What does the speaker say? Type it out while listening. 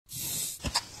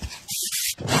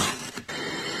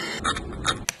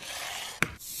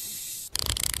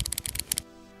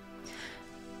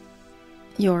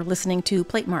You're listening to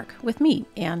Platemark with me,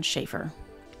 Ann Shafer.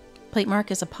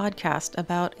 Platemark is a podcast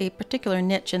about a particular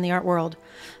niche in the art world,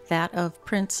 that of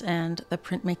prints and the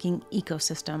printmaking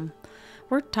ecosystem.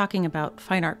 We're talking about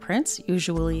fine art prints,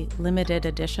 usually limited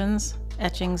editions,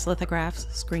 etchings, lithographs,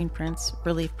 screen prints,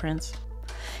 relief prints.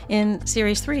 In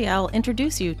Series 3, I'll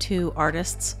introduce you to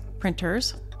artists,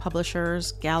 printers,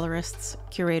 publishers, gallerists,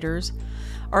 curators,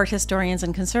 art historians,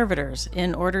 and conservators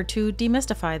in order to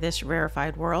demystify this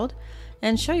rarefied world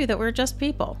and show you that we're just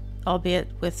people, albeit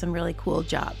with some really cool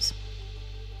jobs.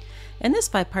 In this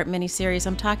 5-part mini-series,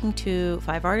 I'm talking to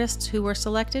 5 artists who were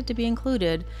selected to be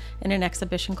included in an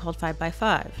exhibition called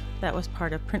 5x5 that was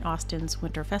part of Print Austin's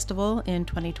Winter Festival in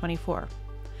 2024.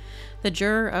 The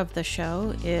juror of the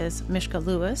show is Myzska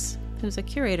Lewis, who's a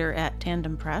curator at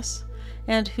Tandem Press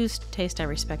and whose taste I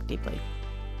respect deeply.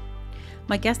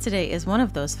 My guest today is one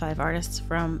of those 5 artists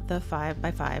from the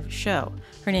 5x5 show.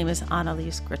 Her name is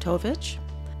Annalise Gratovich.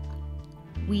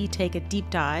 We take a deep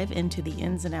dive into the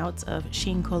ins and outs of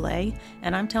chine collé,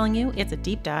 and I'm telling you, it's a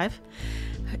deep dive.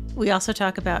 We also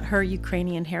talk about her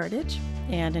Ukrainian heritage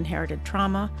and inherited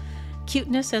trauma,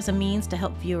 cuteness as a means to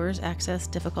help viewers access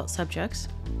difficult subjects,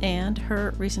 and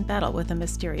her recent battle with a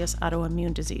mysterious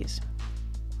autoimmune disease.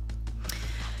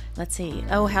 Let's see.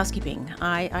 Oh, housekeeping.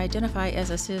 I identify as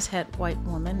a cis-het white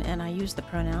woman, and I use the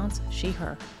pronouns she,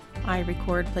 her. I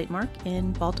record Platemark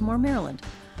in Baltimore, Maryland,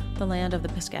 the land of the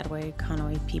Piscataway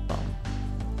Conoy people.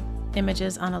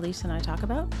 Images Annalise and I talk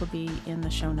about will be in the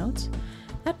show notes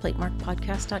at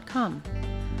platemarkpodcast.com.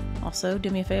 Also, do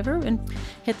me a favor and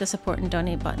hit the support and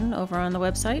donate button over on the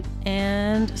website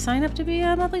and sign up to be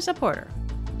a monthly supporter.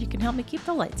 You can help me keep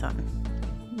the lights on.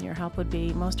 Your help would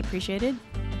be most appreciated.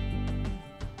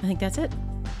 I think that's it.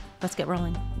 Let's get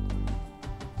rolling.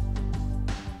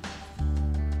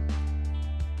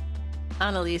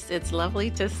 Annalise, it's lovely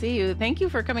to see you. Thank you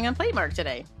for coming on Platemark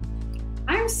today.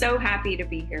 I'm so happy to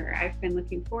be here. I've been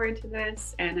looking forward to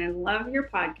this, and I love your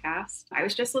podcast. I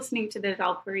was just listening to the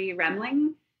Valkyrie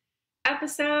Remling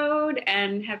episode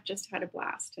and have just had a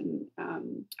blast. And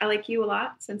I like you a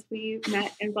lot since we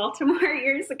met in Baltimore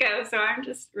years ago. So I'm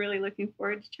just really looking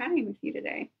forward to chatting with you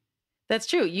today. That's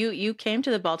true. You came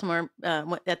to the Baltimore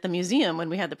at the museum when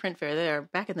we had the print fair there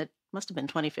back in must have been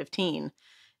 2015,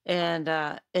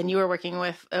 and you were working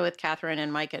with Catherine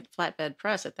and Mike at Flatbed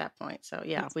Press at that point. So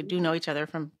yeah, we do know each other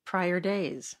from prior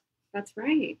days. That's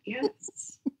right.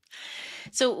 Yes.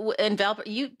 So and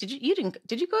did you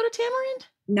go to Tamarind?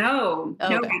 No, oh,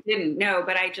 no, okay. I didn't. No,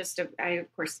 but I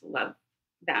of course love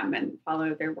them and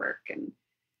follow their work and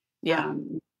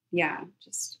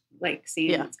just like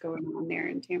seeing what's going on there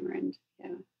in Tamarind.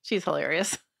 Yeah. She's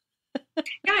hilarious.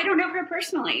 Yeah, I don't know her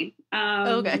personally.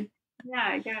 Okay. Yeah,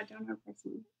 I don't know her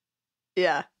personally.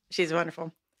 Yeah, she's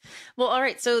wonderful. Well, all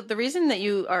right. So the reason that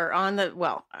you are on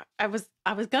I was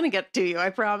going to get to you,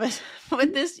 I promise. But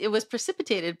it was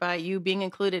precipitated by you being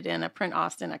included in a Print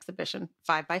Austin exhibition,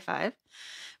 5x5,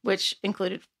 which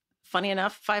included, funny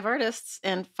enough, 5 artists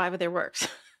and 5 of their works,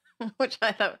 which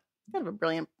I thought was kind of a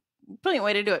brilliant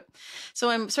way to do it. So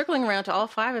I'm circling around to all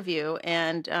 5 of you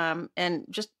and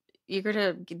just eager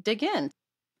to dig in.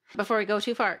 Before we go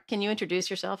too far, can you introduce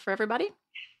yourself for everybody?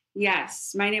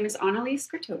 Yes, my name is Annalise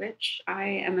Gratovich. I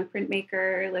am a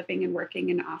printmaker living and working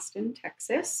in Austin,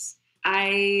 Texas.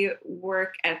 I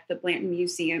work at the Blanton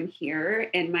Museum here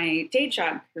in my day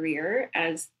job career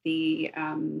as the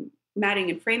matting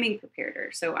and framing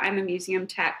preparator. So I'm a museum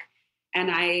tech, and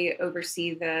I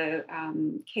oversee the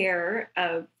care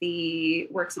of the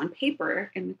works on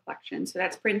paper in the collection. So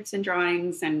that's prints and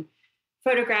drawings and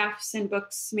photographs and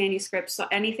books, manuscripts, so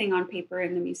anything on paper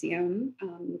in the museum.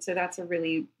 So that's a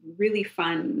really, really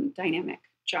fun, dynamic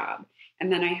job.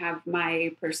 And then I have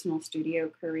my personal studio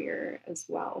career as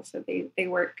well. So they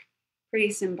work pretty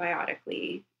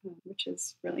symbiotically, which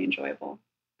is really enjoyable.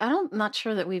 I'm not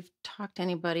sure that we've talked to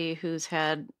anybody who's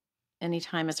had any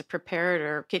time as a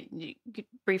preparator. Can you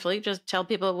briefly just tell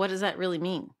people, what does that really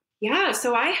mean? Yeah,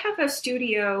 so I have a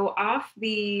studio off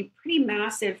the pretty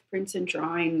massive prints and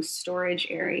drawings storage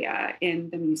area in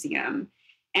the museum.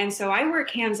 And so I work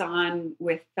hands-on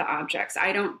with the objects.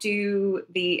 I don't do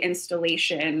the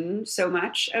installation so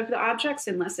much of the objects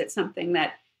unless it's something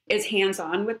that is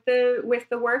hands-on with the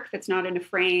work that's not in a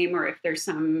frame, or if there's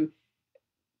some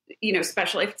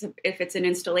special, if it's an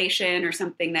installation or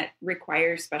something that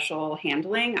requires special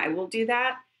handling, I will do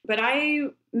that. But I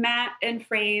mat and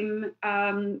frame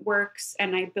works,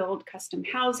 and I build custom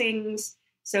housings.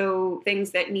 So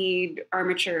things that need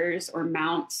armatures or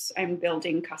mounts, I'm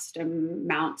building custom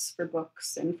mounts for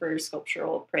books and for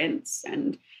sculptural prints.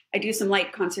 And I do some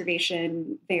light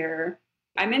conservation there.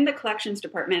 I'm in the collections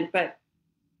department, but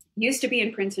used to be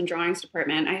in prints and drawings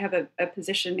department. I have a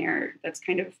position there that's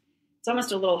kind of, it's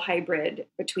almost a little hybrid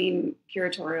between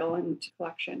curatorial and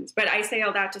collections. But I say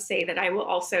all that to say that I will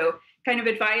also kind of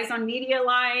advise on media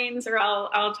lines, or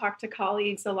I'll talk to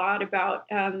colleagues a lot about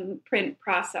print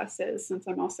processes, since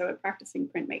I'm also a practicing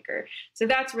printmaker. So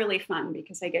that's really fun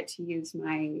because I get to use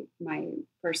my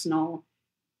personal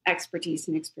expertise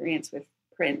and experience with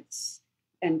prints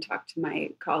and talk to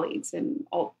my colleagues in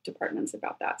all departments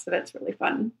about that. So that's really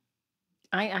fun.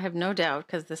 I have no doubt,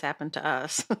 because this happened to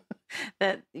us,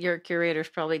 that your curators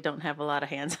probably don't have a lot of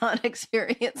hands-on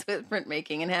experience with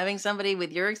printmaking, and having somebody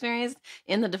with your experience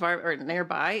in the department or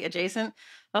nearby, adjacent,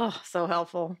 oh, so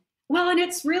helpful. Well, and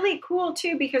it's really cool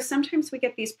too, because sometimes we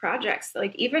get these projects,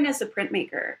 like even as a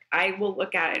printmaker, I will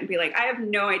look at it and be like, I have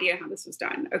no idea how this was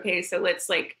done. Okay, so let's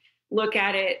like look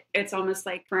at it. It's almost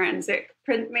like forensic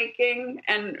printmaking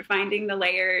and finding the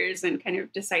layers and kind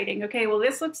of deciding, okay, well,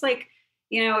 this looks like,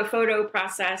 a photo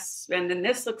process, and then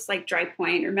this looks like dry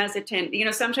point or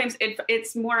mezzotint. Sometimes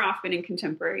it's more often in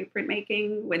contemporary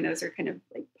printmaking when those are kind of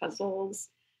like puzzles,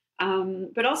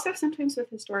 but also sometimes with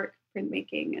historic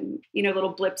printmaking and,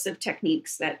 little blips of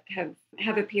techniques that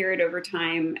have appeared over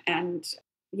time. And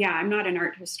yeah, I'm not an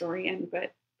art historian,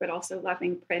 but also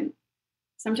loving print.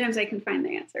 Sometimes I can find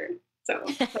the answer. So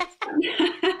that's fun.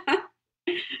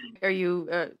 Are you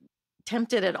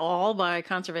tempted at all by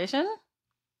conservation?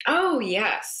 Oh,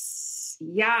 yes.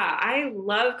 Yeah, I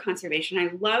love conservation. I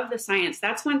love the science.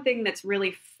 That's one thing that's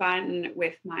really fun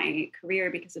with my career,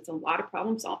 because it's a lot of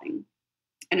problem solving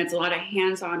and it's a lot of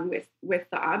hands-on with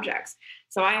the objects.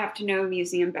 So I have to know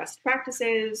museum best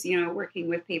practices, working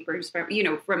with papers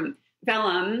from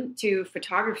vellum to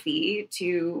photography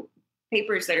to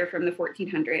papers that are from the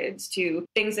 1400s to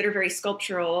things that are very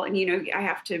sculptural. And, I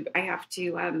have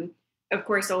to of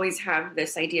course, always have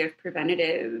this idea of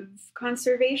preventative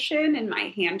conservation in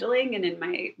my handling and in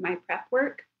my prep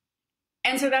work.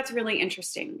 And so that's really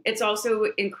interesting. It's also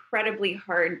incredibly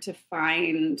hard to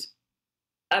find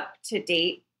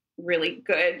up-to-date, really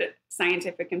good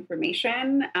scientific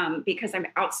information because I'm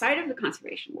outside of the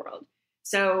conservation world.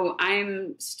 So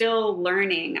I'm still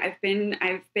learning. I've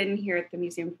been here at the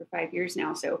museum for 5 years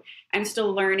now. So I'm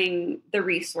still learning the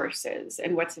resources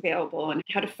and what's available and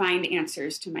how to find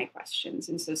answers to my questions.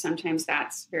 And so sometimes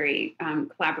that's very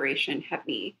collaboration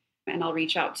heavy. And I'll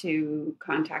reach out to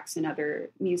contacts in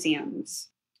other museums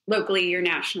locally or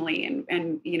nationally,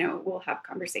 and we'll have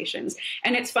conversations.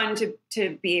 And it's fun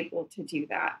to be able to do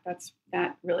that.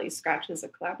 That really scratches a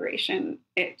collaboration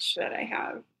itch that I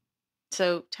have.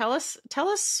 So tell us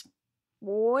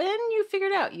when you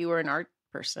figured out you were an art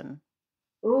person.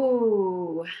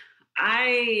 Ooh,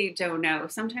 I don't know.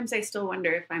 Sometimes I still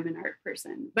wonder if I'm an art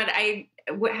person. But I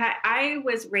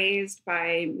was raised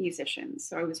by musicians,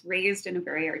 so I was raised in a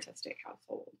very artistic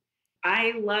household.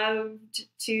 I loved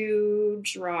to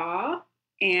draw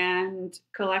and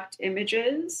collect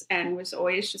images, and was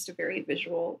always just a very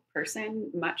visual person,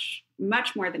 much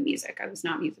more than music. I was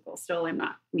not musical, still am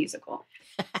not musical.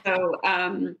 So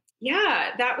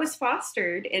that was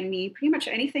fostered in me. Pretty much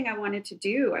anything I wanted to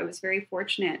do, I was very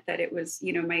fortunate that it was,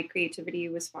 my creativity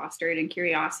was fostered and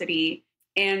curiosity.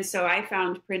 And so I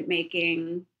found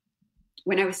printmaking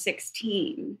when I was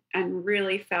 16 and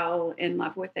really fell in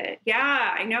love with it.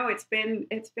 Yeah, I know it's been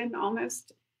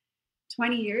almost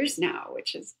 20 years now,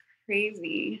 which is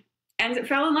crazy. And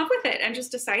fell in love with it and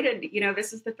just decided,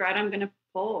 this is the thread I'm going to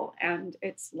pull. And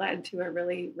it's led to a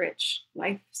really rich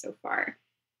life so far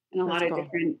and a lot of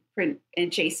different print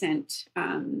adjacent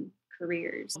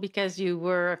careers. Because you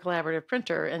were a collaborative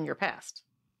printer in your past.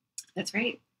 That's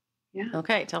right. Yeah.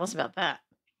 Okay. Tell us about that.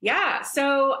 Yeah.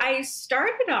 So I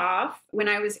started off when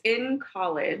I was in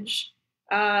college.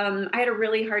 I had a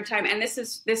really hard time. And this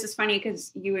is funny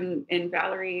because you and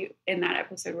Valerie in that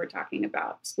episode were talking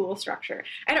about school structure.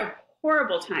 I had a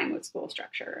horrible time with school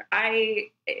structure.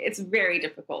 It's very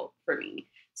difficult for me.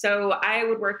 So I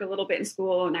would work a little bit in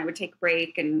school and I would take a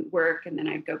break and work, and then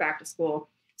I'd go back to school.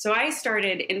 So I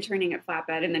started interning at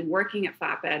Flatbed and then working at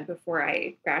Flatbed before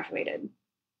I graduated.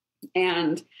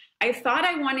 And I thought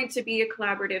I wanted to be a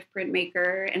collaborative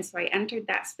printmaker. And so I entered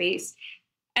that space.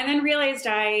 And then realized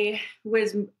I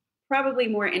was probably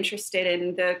more interested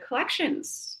in the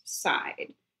collections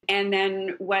side. And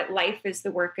then what life is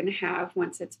the work going to have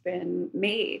once it's been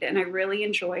made. And I really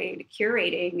enjoyed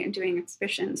curating and doing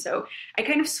exhibitions. So I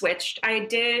kind of switched. I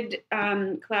did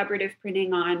collaborative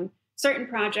printing on certain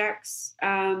projects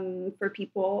for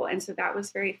people. And so that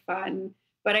was very fun.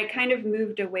 But I kind of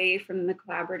moved away from the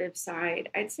collaborative side,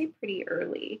 I'd say pretty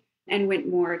early, and went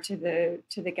more to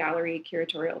the gallery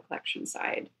curatorial collection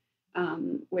side,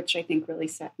 which I think really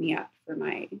set me up for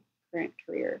my current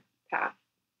career path.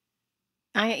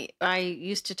 I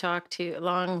used to talk to a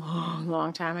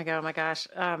long time ago, oh my gosh,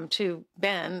 to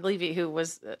Ben Levy, who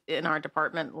was in our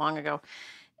department long ago,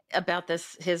 about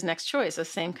his next choice, the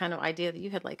same kind of idea that you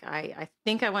had, like, I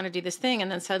think I want to do this thing. And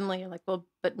then suddenly you're like, well,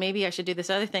 but maybe I should do this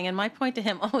other thing. And my point to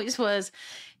him always was,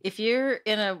 if you're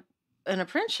in a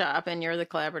print shop and you're the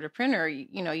collaborative printer,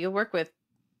 you'll work with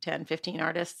 10, 15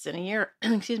 artists in a year,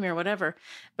 excuse me, or whatever.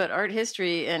 But art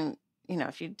history, and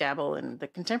if you dabble in the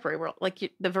contemporary world,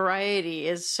 like, the variety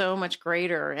is so much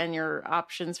greater, and your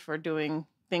options for doing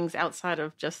things outside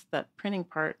of just that printing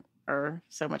part are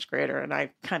so much greater. And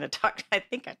I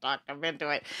think I talked him into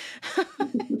it.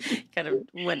 Kind of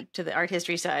went to the art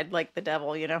history side like the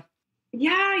devil,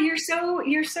 Yeah, you're so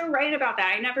right about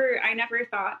that. I never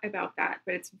thought about that,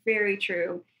 but it's very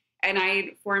true. And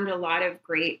I formed a lot of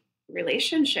great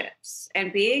relationships,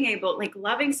 and being able, like,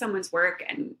 loving someone's work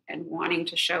and wanting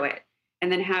to show it, and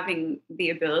then having the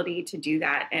ability to do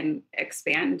that and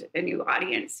expand a new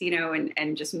audience,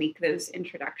 and just make those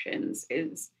introductions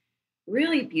is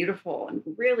really beautiful and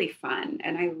really fun.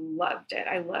 And I loved it.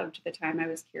 I loved the time I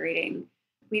was curating.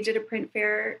 We did a print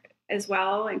fair as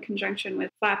well in conjunction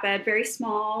with Flatbed, very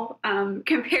small tiny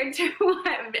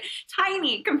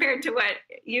compared to what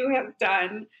you have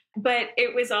done. But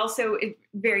it was also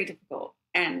very difficult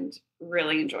and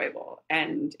really enjoyable.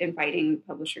 And inviting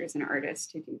publishers and artists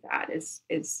to do that is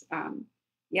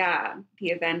the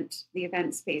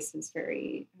event space is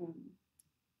very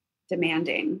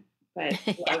demanding. But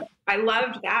I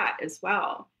loved that as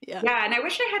well. Yeah. And I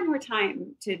wish I had more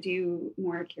time to do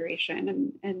more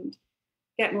curation and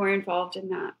get more involved in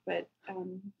that. But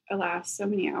alas, so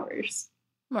many hours.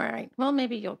 All right. Well,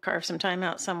 maybe you'll carve some time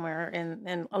out somewhere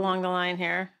in along the line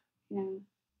here. Yeah.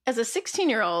 As a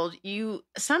 16-year-old, you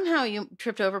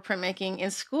tripped over printmaking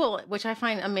in school, which I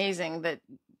find amazing that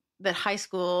high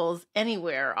schools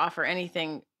anywhere offer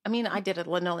anything. I mean, I did a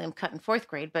linoleum cut in 4th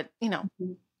grade, but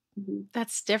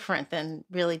that's different than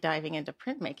really diving into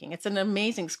printmaking. It's an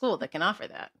amazing school that can offer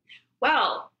that.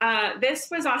 Well, this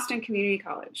was Austin Community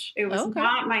College. It was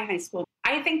not my high school.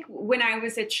 I think when I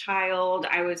was a child,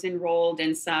 I was enrolled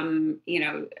in some,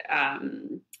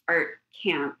 art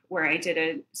camp where I did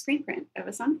a screen print of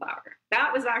a sunflower.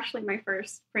 That was actually my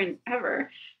first print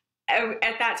ever.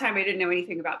 At that time, I didn't know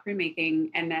anything about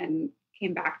printmaking, and then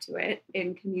came back to it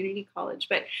in community college.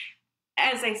 But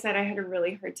as I said, I had a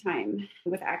really hard time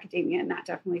with academia, and that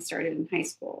definitely started in high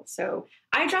school. So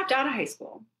I dropped out of high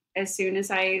school as soon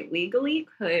as I legally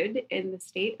could in the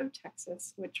state of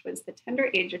Texas, which was the tender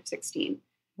age of 16.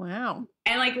 Wow.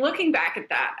 And, like, looking back at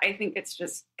that, I think it's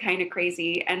just kind of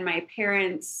crazy. And my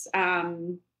parents, I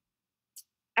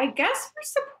guess, were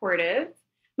supportive.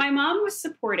 My mom was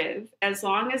supportive as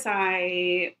long as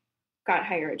I got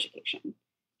higher education.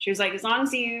 She was like, as long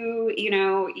as you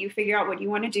figure out what you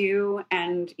want to do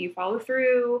and you follow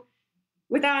through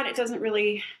with that, it doesn't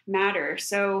really matter.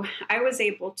 So I was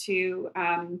able to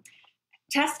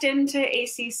test into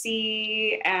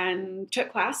ACC and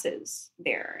took classes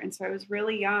there. And so I was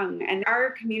really young. And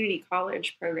our community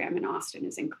college program in Austin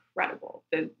is incredible.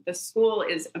 The school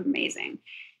is amazing.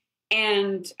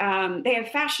 And they have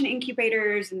fashion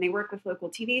incubators, and they work with local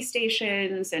TV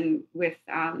stations and with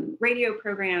radio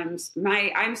programs.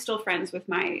 I'm still friends with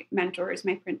my mentors,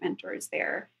 my print mentors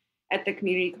there at the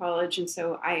community college. And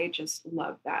so I just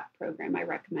love that program. I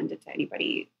recommend it to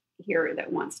anybody here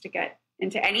that wants to get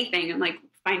into anything and, like,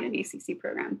 find an ACC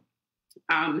program.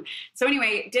 So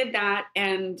anyway, did that.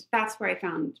 And that's where I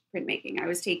found printmaking. I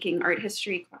was taking art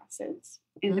history classes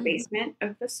in the basement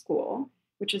of the school,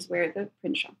 which is where the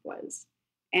print shop was.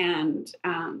 And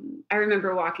I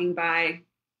remember walking by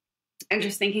and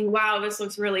just thinking, wow, this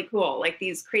looks really cool. Like,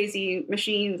 these crazy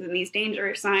machines and these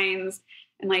danger signs,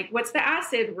 and, like, what's the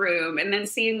acid room? And then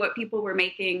seeing what people were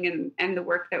making and the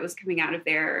work that was coming out of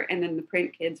there. And then the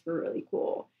print kids were really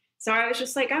cool. So I was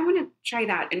just like, I want to try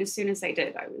that. And as soon as I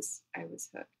did, I was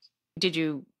hooked. Did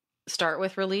you start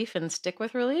with relief and stick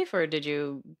with relief, or did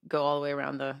you go all the way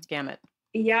around the gamut?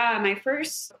 Yeah, my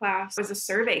first class was a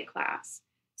survey class.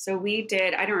 So we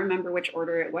did, I don't remember which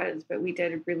order it was, but we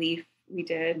did relief, we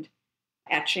did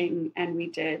etching, and we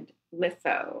did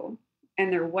litho.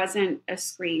 And there wasn't a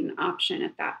screen option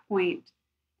at that point.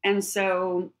 And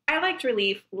so I liked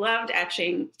relief, loved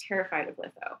etching, terrified of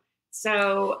litho.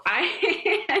 So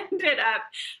I ended up,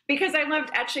 because I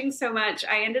loved etching so much,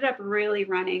 I ended up really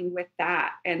running with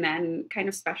that, and then kind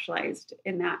of specialized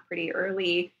in that pretty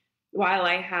early, while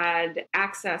I had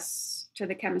access to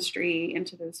the chemistry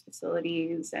into those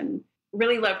facilities, and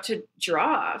really loved to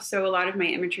draw. So a lot of my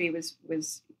imagery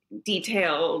was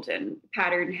detailed and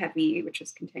pattern heavy, which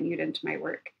has continued into my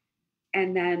work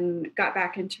and then got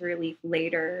back into relief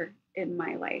later in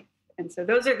my life. And so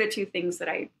those are the two things that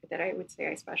I would say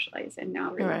I specialize in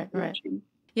now. Really, right.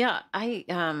 Yeah, I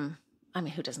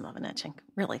mean, who doesn't love an etching?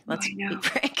 Really, let's be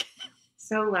frank.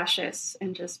 So luscious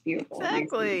and just beautiful.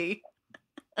 Exactly.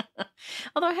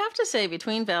 Although I have to say,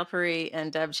 between Valkyrie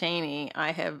and Deb Cheney,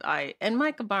 and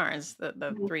Micah Barnes,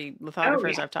 the three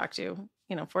lithographers I've talked to,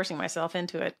 forcing myself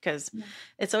into it because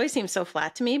it's always seemed so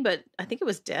flat to me. But I think it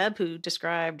was Deb who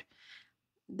described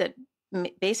that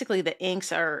basically the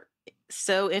inks are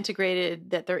so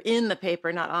integrated that they're in the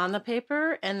paper, not on the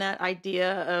paper. And that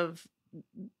idea of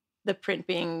the print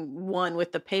being one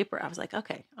with the paper, I was like,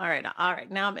 okay, all right,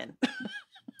 now I'm in.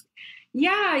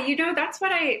 Yeah, that's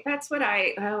what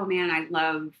oh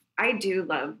man, I do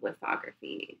love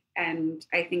lithography, and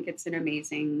I think it's an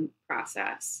amazing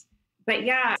process. But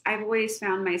yeah, I've always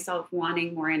found myself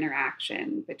wanting more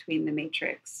interaction between the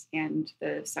matrix and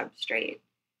the substrate.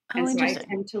 And so I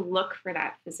tend to look for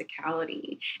that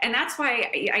physicality. And that's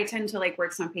why I tend to like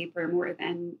works on paper more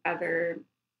than other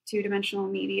two-dimensional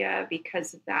media,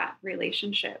 because of that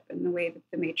relationship and the way that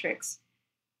the matrix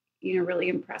really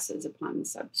impresses upon the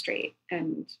substrate.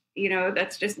 And,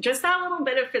 that's just that little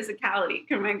bit of physicality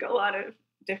can make a lot of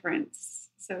difference.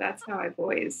 So that's how I've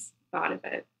always thought of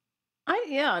it.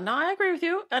 I agree with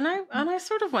you. And I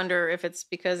sort of wonder if it's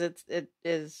because it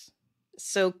is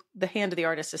so, the hand of the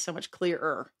artist is so much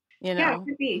clearer, Yeah, it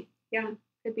could be. Yeah,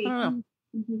 could be.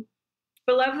 Mm-hmm.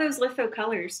 But love those litho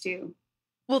colors too.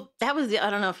 Well, that was I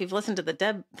don't know if you've listened to the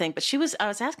Deb thing, but I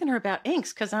was asking her about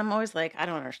inks because I'm always like, I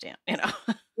don't understand,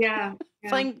 Yeah.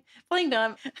 playing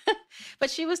dumb. But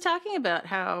she was talking about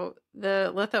how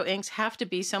the litho inks have to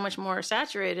be so much more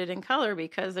saturated in color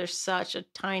because there's such a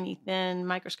tiny, thin,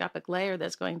 microscopic layer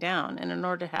that's going down. And in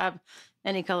order to have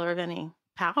any color of any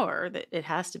power, that it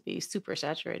has to be super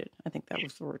saturated. I think that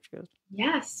was the word she used.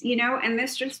 Yes. And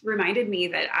this just reminded me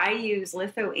that I use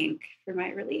litho ink for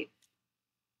my relief.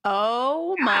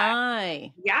 Oh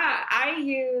my. Yeah, I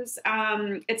use,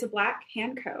 it's a black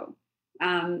Hanco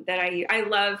that I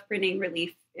love printing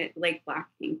relief, like black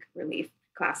ink relief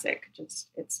classic. Just,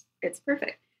 it's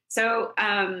perfect. So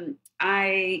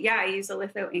I use a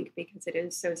litho ink because it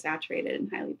is so saturated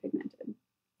and highly pigmented.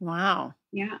 Wow.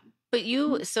 Yeah. But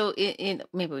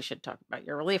maybe we should talk about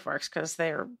your relief works because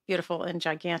they're beautiful and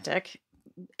gigantic.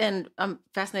 And I'm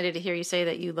fascinated to hear you say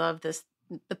that you love the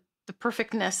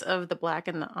perfectness of the black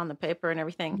on the paper and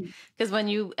everything. Because when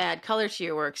you add color to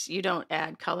your works, you don't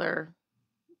add color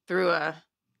through a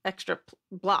extra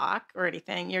block or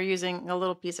anything. You're using a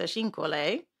little piece of chine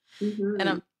collé.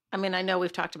 And I know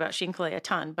we've talked about chine collé a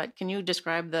ton, but can you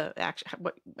describe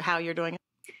how you're doing it?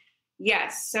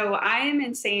 Yes. So I am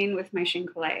insane with my chine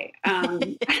collé.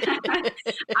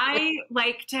 I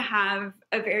like to have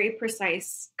a very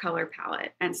precise color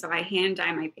palette. And so I hand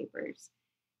dye my papers.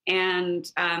 And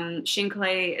chine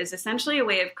collé is essentially a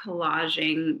way of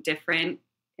collaging different,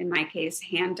 in my case,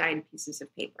 hand-dyed pieces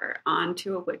of paper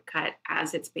onto a woodcut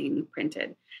as it's being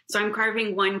printed. So I'm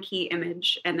carving one key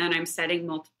image, and then I'm setting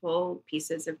multiple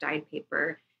pieces of dyed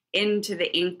paper into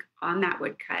the ink on that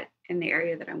woodcut in the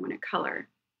area that I want to color.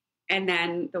 And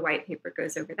then the white paper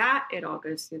goes over that. It all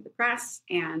goes through the press,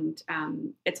 and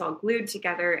it's all glued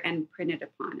together and printed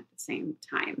upon at the same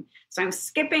time. So I'm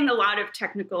skipping a lot of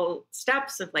technical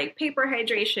steps of like paper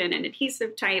hydration and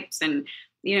adhesive types and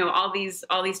all these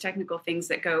technical things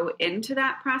that go into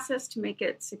that process to make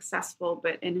it successful.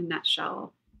 But in a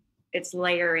nutshell, it's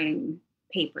layering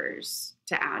papers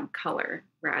to add color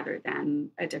rather than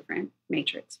a different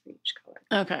matrix for each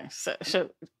color. Okay, so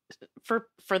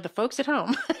for the folks at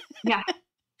home, yeah,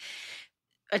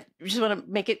 I just want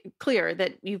to make it clear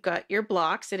that you've got your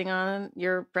block sitting on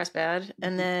your press bed,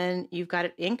 and then you've got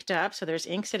it inked up, so there's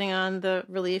ink sitting on the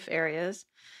relief areas.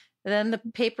 And then the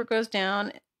paper goes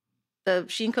down, the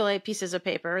chine collé pieces of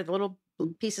paper, the little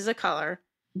pieces of color,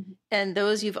 and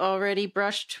those you've already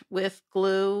brushed with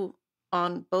glue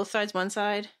on both sides, one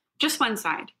side? Just one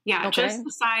side. Yeah, okay. Just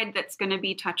the side that's going to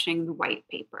be touching the white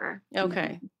paper.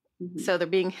 Okay. So they're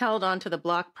being held onto the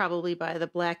block probably by the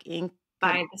black ink.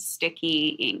 By the sticky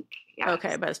ink. Yes.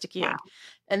 Okay, by the sticky ink.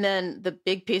 And then the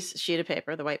big sheet of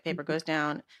paper, the white paper goes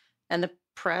down, and the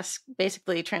press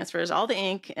basically transfers all the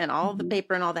ink and all the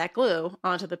paper and all that glue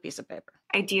onto the piece of paper.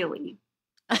 Ideally.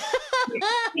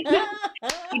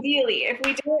 Ideally, if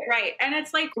we do it right. And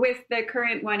it's like with the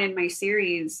current one in my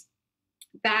series,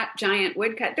 that giant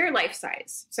woodcut, they're life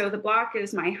size. So the block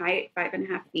is my height,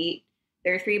 5.5 feet.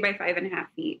 They're 3 by 5.5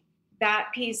 feet. That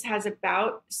piece has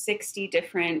about 60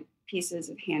 different pieces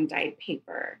of hand-dyed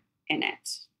paper in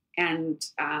it. And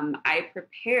I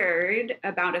prepared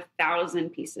about 1,000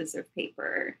 pieces of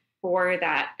paper for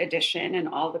that edition and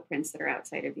all the prints that are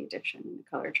outside of the edition and the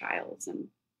color trials. And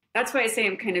that's why I say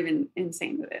I'm kind of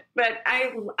insane with it. But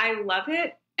I love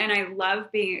it, and I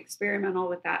love being experimental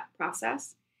with that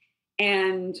process.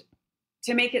 And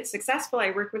to make it successful,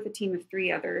 I work with a team of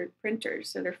 3 other printers.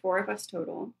 So there are 4 of us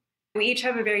total. We each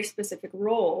have a very specific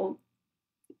role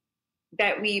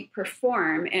that we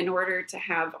perform in order to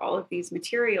have all of these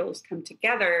materials come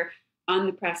together on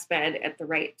the press bed at the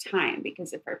right time.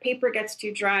 Because if our paper gets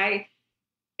too dry,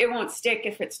 it won't stick.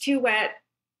 If it's too wet,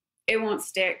 it won't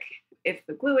stick. If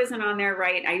the glue isn't on there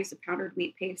right, I use a powdered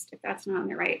wheat paste. If that's not on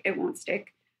there right, it won't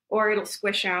stick, or it'll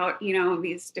squish out.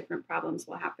 These different problems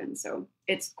will happen. So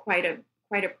it's quite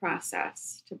a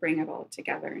process to bring it all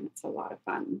together, and it's a lot of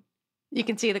fun. You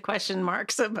can see the question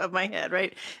marks above my head,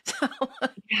 right? So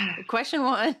question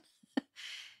 1,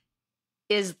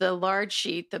 is the large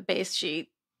sheet, the base sheet,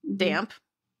 damp?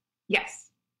 Yes.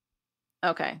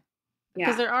 Okay. Yeah.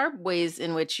 Because there are ways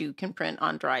in which you can print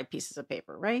on dry pieces of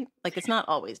paper, right? Like it's not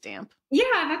always damp. Yeah,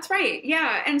 that's right.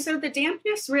 Yeah. And so the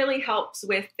dampness really helps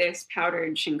with this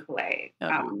powdered chine collé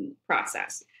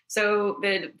process. So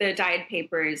the dyed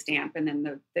paper is damp, and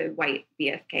then the white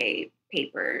BFK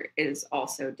paper is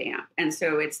also damp. And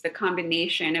so it's the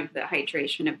combination of the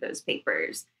hydration of those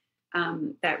papers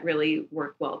that really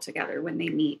work well together when they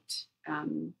meet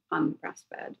on the press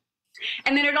bed.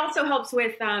 And then it also helps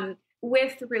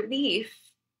with relief,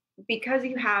 because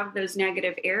you have those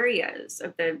negative areas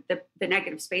of the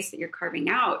negative space that you're carving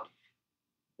out.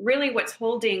 Really what's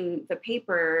holding the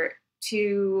paper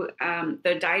to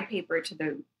the dyed paper to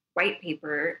the white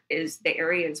paper is the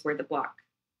areas where the block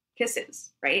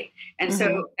kisses, right? And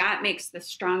so that makes the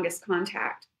strongest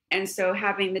contact. And so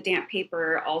having the damp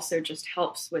paper also just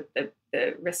helps with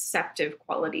the receptive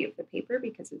quality of the paper,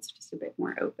 because it's just a bit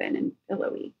more open and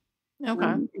pillowy.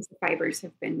 Okay. As the fibers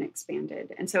have been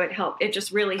expanded. And so it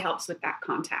just really helps with that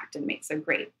contact and makes a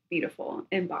great, beautiful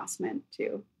embossment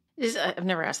too. I've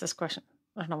never asked this question.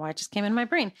 I don't know why it just came in my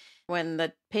brain. When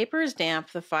the paper is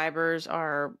damp, the fibers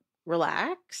are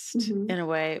relaxed in a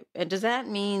way. And does that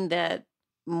mean that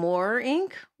more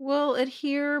ink will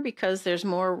adhere because there's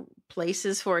more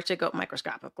places for it to go,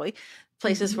 microscopically,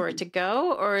 places for it to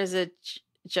go? Or is it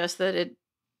just that it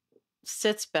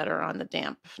sits better on the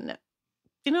damp nib?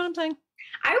 You know what I'm saying?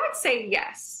 I would say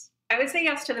yes. I would say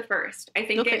yes to the first. I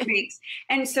think it makes,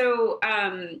 and so,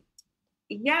 I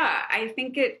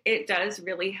think it does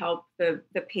really help the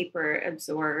paper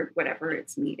absorb whatever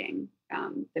it's needing,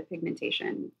 the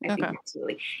pigmentation. I think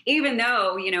absolutely. Even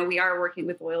though, we are working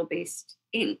with oil-based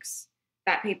inks,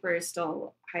 that paper is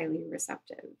still highly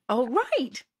receptive. Oh,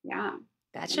 right. Yeah.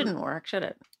 That shouldn't work, should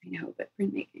it? I know, but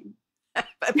printmaking.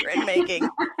 Printmaking.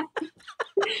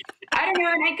 I don't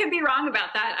know, and I could be wrong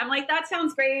about that. I'm like, that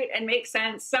sounds great and makes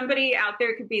sense. Somebody out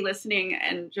there could be listening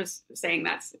and just saying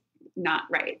that's not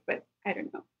right, but I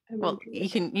don't know. Well,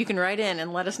 you can write in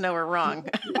and let us know we're wrong,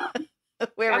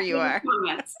 wherever you are.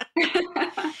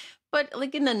 But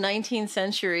like in the 19th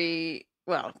century,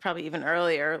 well, probably even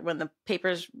earlier, when the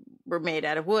papers were made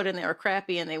out of wood and they were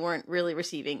crappy and they weren't really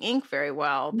receiving ink very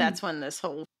well, that's when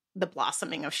the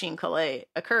blossoming of chine collé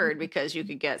occurred, because you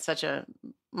could get such a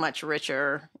much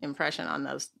richer impression on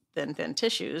those thin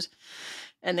tissues,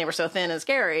 and they were so thin and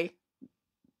scary.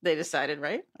 They decided,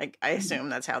 right? I assume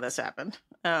that's how this happened.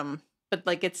 But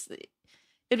like it'd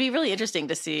be really interesting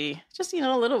to see just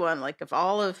a little one, like if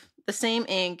all of the same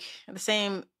ink, the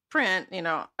same print,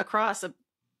 across a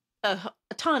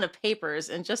ton of papers,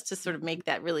 and just to sort of make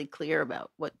that really clear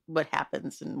about what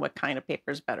happens and what kind of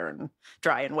paper is better and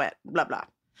dry and wet, blah blah.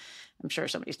 I'm sure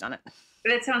somebody's done it.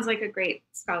 But it sounds like a great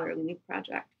scholarly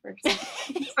project for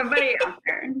somebody out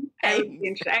there.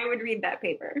 I would read that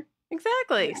paper.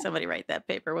 Exactly. Yeah. Somebody write that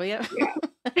paper, will you?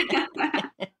 Yeah.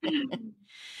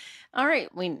 All right.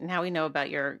 Now we know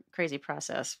about your crazy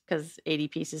process, because 80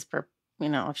 pieces per,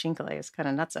 of chine collé is kind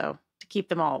of nutso to keep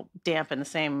them all damp in the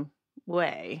same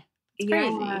way. It's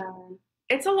crazy.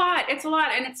 It's a lot.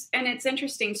 And it's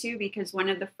interesting too, because one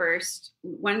of the first,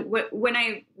 when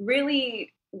I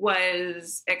really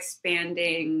was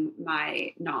expanding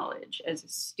my knowledge as a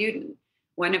student,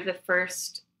 one of the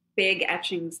first big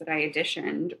etchings that I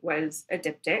editioned was a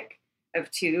diptych of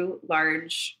 2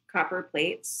 large copper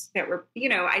plates that were,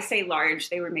 I say large,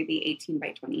 they were maybe 18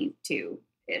 by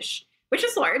 22-ish, which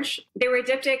is large. They were a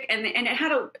diptych, and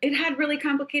it had really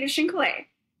complicated chine collé.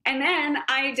 And then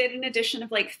I did an edition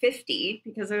of like 50,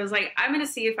 because I was like, I'm going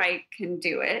to see if I can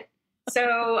do it.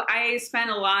 So I spent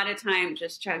a lot of time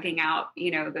just chugging out,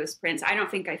 those prints. I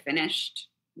don't think I finished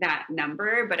that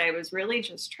number, but I was really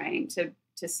just trying to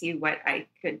see what I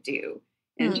could do.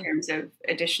 in terms of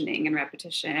additioning and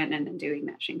repetition and then doing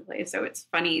that chine collé. So it's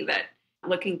funny that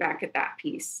looking back at that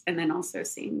piece and then also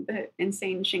seeing the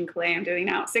insane chine collé I'm doing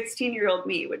now, 16-year-old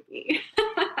me would be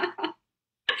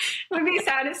would be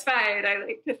satisfied, I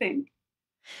like to think.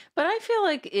 But I feel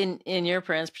like in your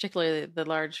prints, particularly the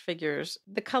large figures,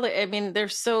 the color, I mean, they're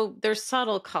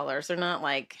subtle colors. They're not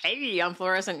like, hey, I'm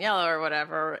fluorescent yellow or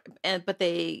whatever. But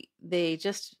they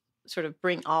just sort of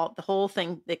bring the whole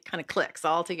thing, it kind of clicks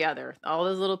all together. All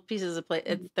those little pieces of play,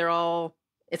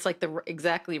 it's like the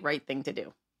exactly right thing to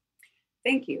do.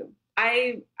 Thank you.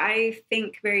 I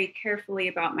think very carefully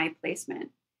about my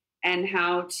placement and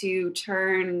how to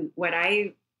turn what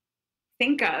I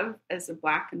think of as a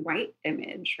black and white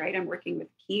image, right? I'm working with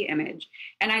key image.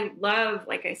 And I love,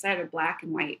 like I said, a black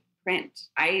and white print.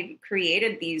 I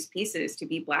created these pieces to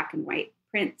be black and white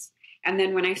prints. And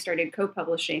then when I started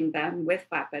co-publishing them with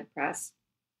Flatbed Press,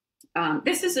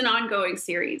 this is an ongoing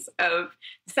series of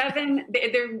 7.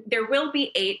 There will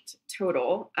be 8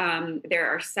 total. There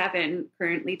are 7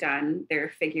 currently done. They're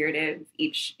figurative.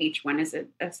 Each one is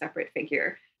a separate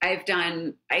figure. I've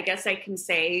done, I guess I can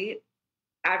say,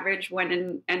 average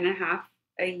 1.5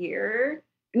 a year.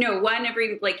 No, one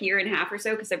every year and a half or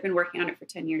so, because I've been working on it for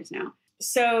 10 years now.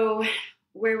 So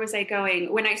where was I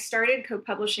going? When I started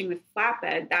co-publishing with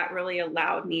Flatbed, that really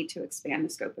allowed me to expand the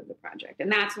scope of the project.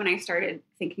 And that's when I started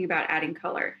thinking about adding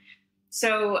color.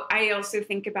 So I also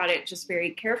think about it just very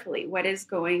carefully. What is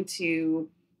going to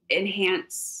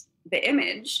enhance the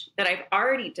image that I've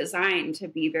already designed to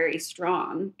be very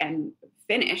strong and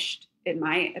finished, in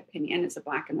my opinion, is a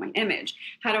black and white image?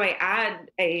 How do I add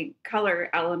a color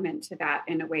element to that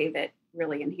in a way that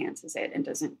really enhances it and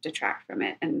doesn't detract from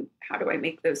it? And how do I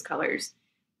make those colors,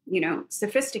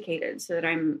 sophisticated so that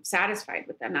I'm satisfied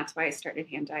with them? That's why I started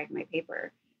hand dyeing my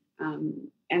paper.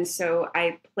 And so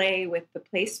I play with the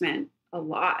placement a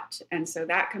lot. And so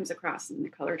that comes across in the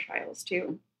color trials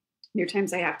too. There are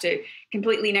times I have to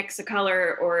completely nix a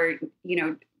color or,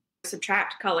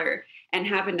 subtract color and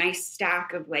have a nice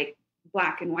stack of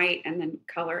black and white and then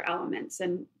color elements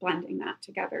and blending that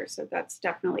together. So that's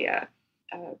definitely a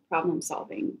problem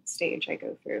solving stage I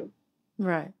go through.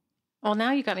 Right. Well,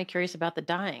 now you got me curious about the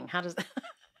dyeing. How does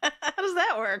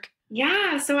that work?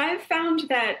 Yeah. So I've found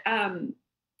that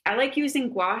I like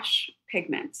using gouache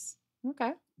pigments.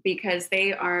 Okay. Because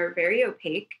they are very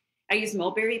opaque. I use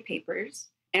mulberry papers.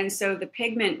 And so the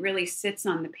pigment really sits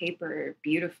on the paper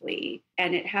beautifully.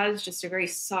 And it has just a very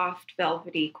soft,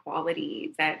 velvety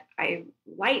quality that I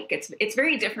like. It's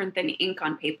very different than ink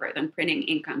on paper, than printing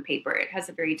ink on paper. It has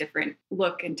a very different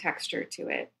look and texture to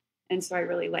it. And so I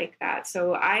really like that.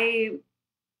 So I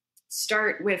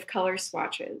start with color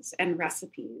swatches and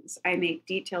recipes. I make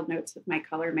detailed notes of my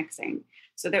color mixing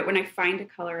so that when I find a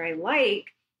color I like,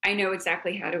 I know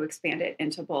exactly how to expand it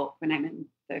into bulk when I'm in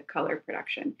the color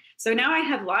production. So now I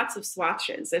have lots of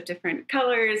swatches of different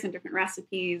colors and different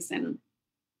recipes. And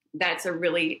that's a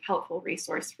really helpful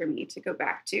resource for me to go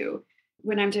back to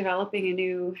when I'm developing a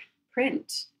new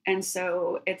print. And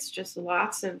so it's just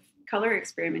lots of color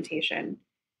experimentation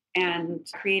and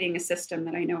creating a system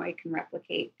that I know I can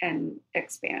replicate and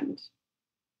expand.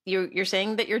 You're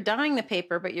saying that you're dyeing the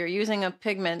paper, but you're using a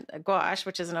pigment, a gouache,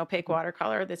 which is an opaque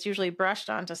watercolor that's usually brushed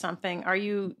onto something.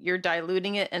 You're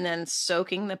diluting it and then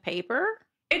soaking the paper?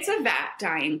 It's a vat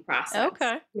dyeing process.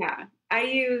 Okay. Yeah. I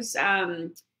use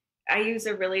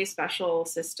a really special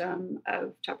system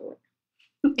of Tupperware.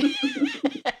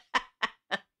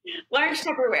 Large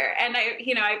Tupperware. And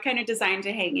I've kind of designed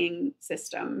a hanging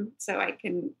system so I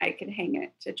can hang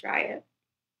it to dry it.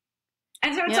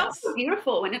 And so it's also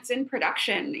beautiful when it's in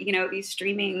production, these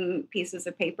streaming pieces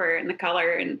of paper and the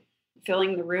color and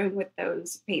filling the room with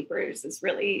those papers is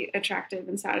really attractive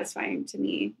and satisfying to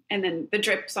me. And then the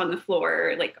drips on the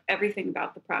floor, everything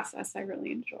about the process, I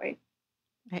really enjoy.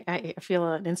 I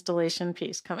feel an installation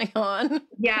piece coming on.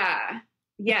 Yeah.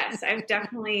 Yes. I've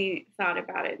definitely thought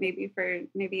about it. Maybe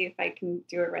if I can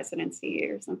do a residency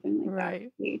or something like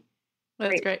right. that.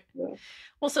 That's great.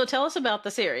 Well, so tell us about the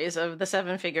series of the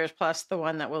 7 figures plus the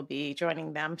one that will be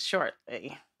joining them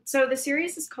shortly. So the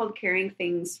series is called Carrying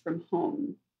Things from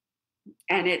Home.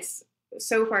 And it's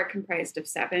so far comprised of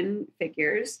 7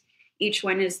 figures. Each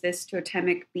one is this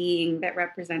totemic being that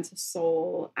represents a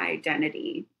soul,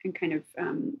 identity, and kind of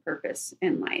purpose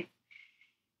in life.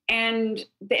 And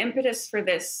the impetus for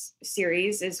this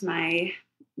series is my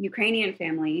Ukrainian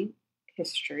family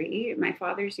history. My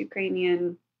father's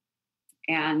Ukrainian.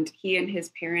 And he and his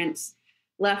parents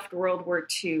left World War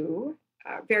II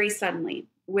very suddenly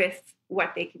with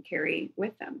what they could carry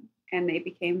with them. And they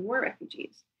became war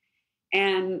refugees.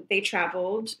 And they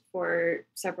traveled for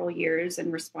several years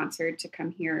and were sponsored to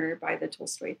come here by the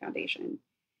Tolstoy Foundation.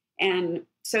 And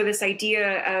so this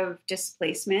idea of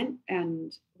displacement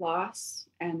and loss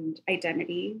and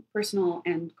identity, personal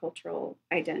and cultural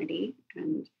identity,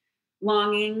 and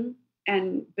longing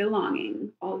and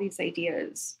belonging, all these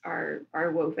ideas are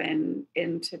woven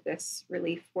into this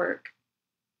relief work.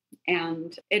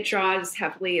 And it draws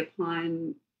heavily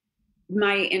upon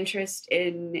my interest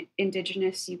in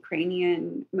Indigenous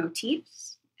Ukrainian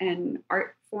motifs and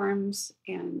art forms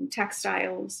and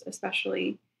textiles,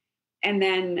 especially. And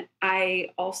then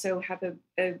I also have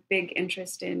a big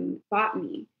interest in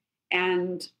botany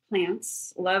and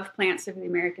plants, love plants of the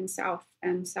American South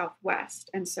and Southwest.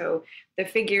 And so the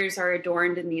figures are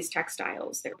adorned in these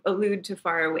textiles that allude to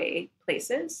faraway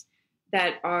places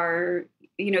that are,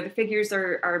 the figures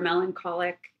are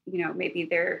melancholic, maybe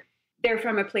they're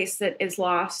from a place that is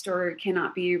lost or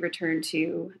cannot be returned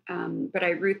to, but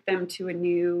I root them to a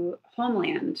new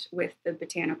homeland with the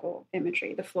botanical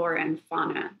imagery, the flora and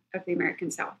fauna of the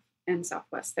American South and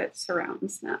Southwest that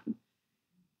surrounds them.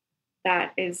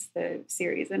 That is the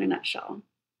series in a nutshell.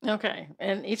 Okay.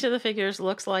 And each of the figures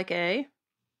looks like a...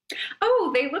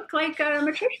 Oh, they look like a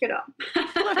Matryoshka doll.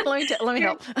 Let me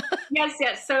help.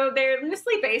 Yes. So they're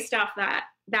loosely based off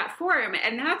that form.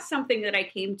 And that's something that I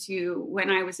came to when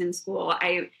I was in school.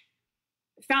 I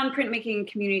found printmaking in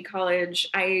community college.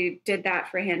 I did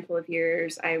that for a handful of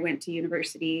years. I went to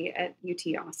university at UT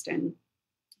Austin,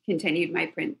 continued my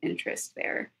print interest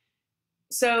there.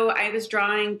 So I was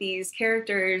drawing these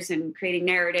characters and creating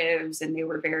narratives, and they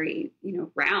were very,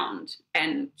 round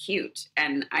and cute.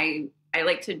 And I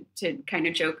like to kind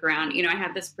of joke around. I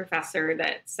had this professor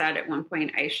that said at one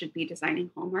point I should be designing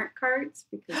Hallmark cards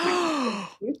because my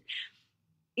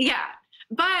yeah.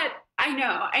 But I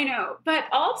know. But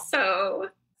also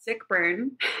sick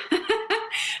burn.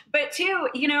 But too,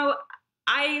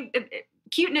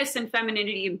 cuteness and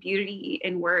femininity and beauty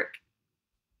in work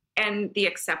and the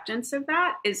acceptance of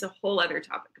that is a whole other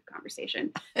topic of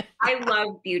conversation. I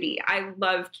love beauty. I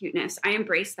love cuteness. I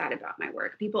embrace that about my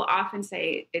work. People often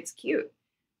say it's cute.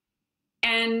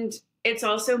 And it's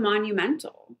also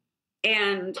monumental.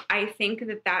 And I think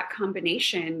that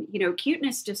combination,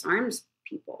 cuteness disarms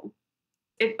people.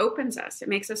 It opens us. It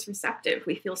makes us receptive.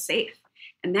 We feel safe.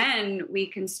 And then we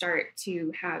can start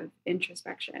to have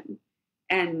introspection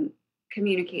and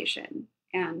communication.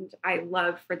 And I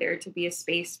love for there to be a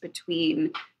space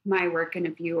between my work and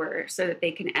a viewer so that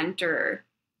they can enter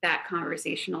that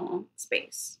conversational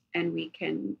space and we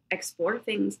can explore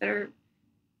things that are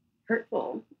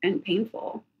hurtful and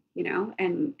painful,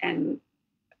 and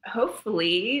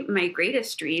hopefully my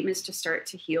greatest dream is to start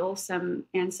to heal some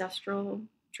ancestral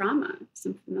trauma,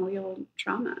 some familial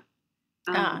trauma.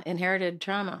 Inherited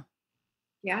trauma.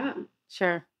 Yeah.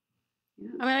 Sure.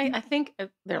 Yeah. I mean, I think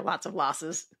there are lots of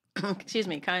losses,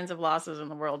 kinds of losses in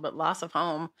the world, but loss of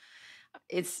home,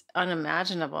 it's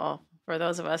unimaginable for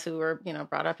those of us who were,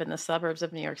 brought up in the suburbs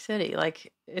of New York City.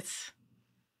 Like it's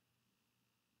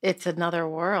another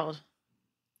world.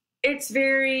 It's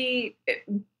very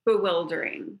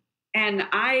bewildering. And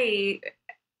I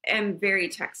am very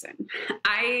Texan.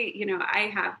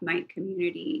 I have my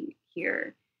community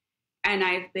here and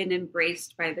I've been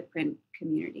embraced by the print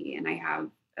community and I have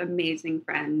amazing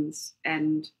friends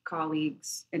and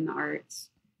colleagues in the arts.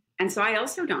 And so I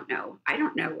also don't know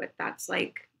what that's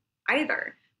like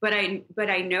either. But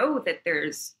I know that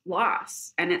there's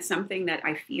loss and it's something that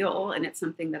I feel and it's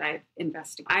something that I've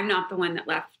investigated. I'm not the one that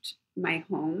left my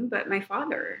home, but my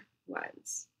father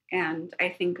was. And I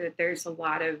think that there's a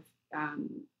lot of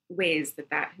ways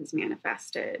that has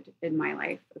manifested in my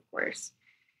life, of course.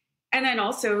 And then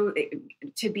also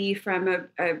to be from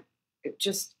a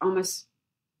just almost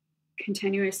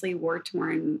continuously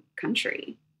war-torn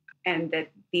country and that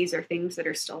these are things that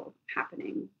are still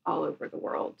happening all over the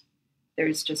world.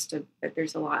 There's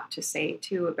there's a lot to say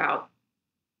too about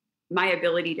my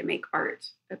ability to make art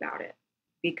about it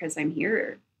because I'm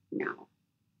here now.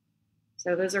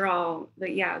 So those are all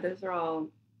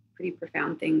pretty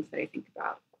profound things that I think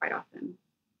about quite often.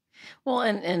 Well,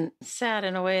 and sad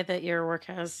in a way that your work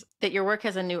has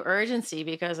a new urgency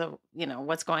because of,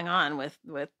 what's going on with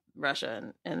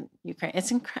Russia and Ukraine.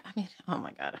 It's incredible. I mean, oh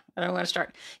my God, I don't want to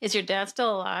start. Is your dad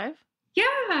still alive?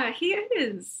 Yeah, he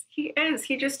is.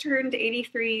 He just turned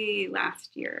 83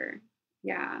 last year.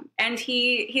 Yeah. And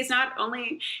he's not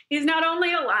only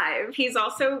alive, he's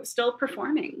also still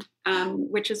performing,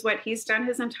 which is what he's done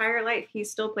his entire life. He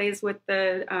still plays with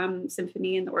the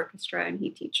symphony and the orchestra and he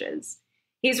teaches.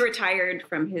 He's retired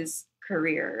from his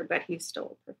career, but he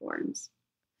still performs.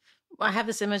 I have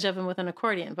this image of him with an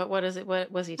accordion, but what is it?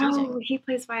 What was he Oh, teaching? he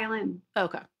plays violin.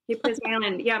 Okay. He plays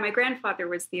violin. Yeah, my grandfather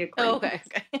was the Oh, accordion.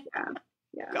 okay. Okay. Yeah.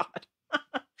 Yeah. God.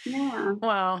 Yeah.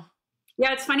 Wow.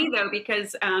 Yeah, it's funny though,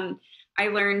 because I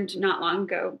learned not long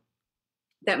ago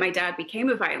that my dad became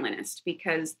a violinist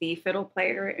because the fiddle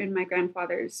player in my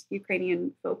grandfather's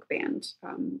Ukrainian folk band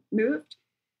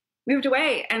moved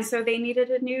away, and so they needed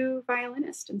a new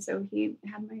violinist, and so he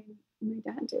had my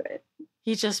dad do it.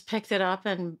 He just picked it up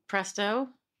and presto.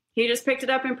 He just picked it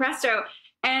up in presto,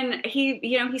 and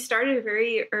he started at a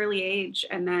very early age,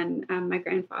 and then my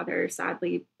grandfather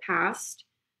sadly passed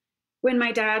when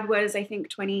my dad was, I think,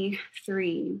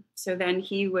 23. So then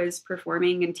he was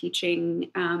performing and teaching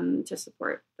to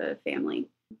support the family.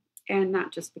 And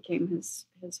that just became his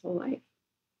whole life.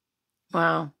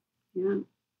 Wow. Yeah.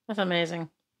 That's amazing.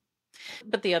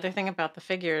 But the other thing about the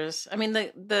figures, I mean,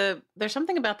 there's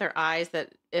something about their eyes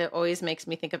that it always makes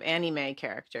me think of anime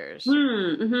characters.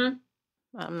 Mm-hmm.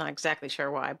 I'm not exactly sure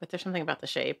why, but there's something about the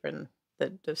shape and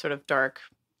the sort of dark,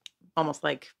 almost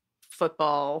like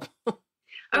football.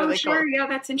 Oh, sure. Yeah,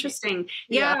 that's interesting.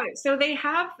 Yeah. So they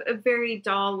have a very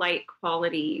doll-like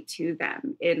quality to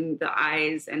them in the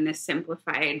eyes and the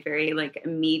simplified, very like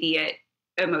immediate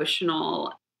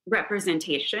emotional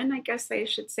representation, I guess I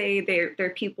should say.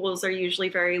 Their pupils are usually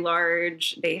very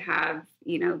large. They have,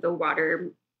 the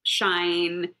water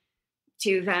shine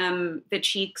to them. The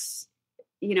cheeks,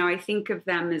 I think of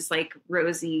them as like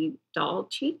rosy doll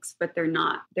cheeks, but they're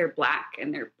not. They're black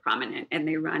and they're prominent, and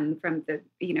they run from the,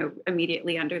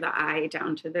 immediately under the eye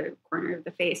down to the corner of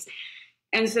the face.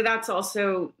 And so that's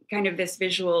also kind of this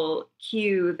visual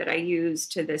cue that I use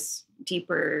to this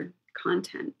deeper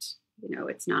content.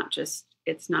 It's not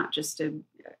just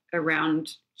a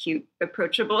round, cute,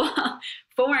 approachable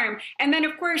form. And then,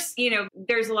 of course,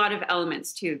 there's a lot of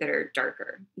elements too that are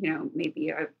darker. Maybe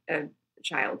a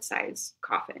child-sized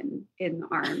coffin in the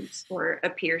arms, or a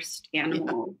pierced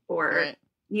animal, or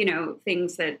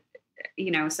things that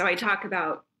So I talk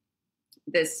about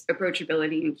this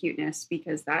approachability and cuteness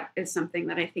because that is something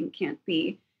that I think can't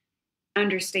be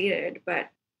understated.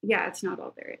 But yeah, it's not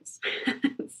all there is.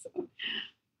 So.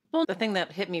 Well, the thing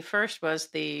that hit me first was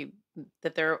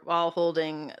that they're all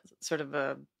holding sort of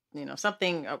a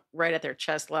something right at their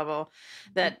chest level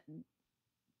that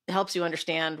helps you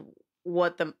understand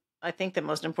what I think the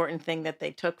most important thing that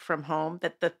they took from home,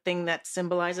 that the thing that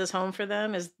symbolizes home for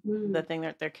them is the thing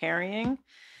that they're carrying.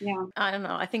 Yeah. I don't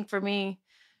know. I think for me,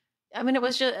 I mean, it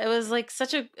was like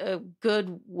such a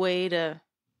good way to,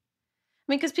 I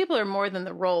mean, because people are more than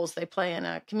the roles they play in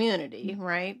a community,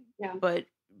 right? Yeah. But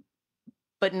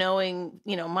knowing,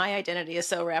 my identity is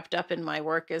so wrapped up in my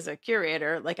work as a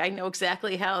curator, like I know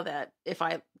exactly how that, if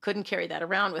I couldn't carry that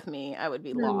around with me, I would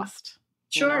be lost.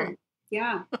 Sure.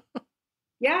 Yeah.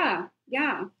 Yeah,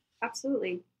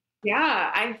 absolutely.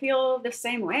 Yeah, I feel the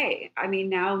same way. I mean,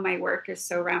 now my work is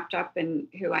so wrapped up in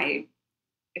who I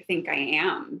think I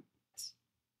am.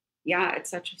 Yeah, it's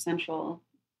such a central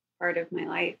part of my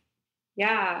life.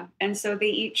 Yeah, and so they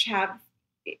each have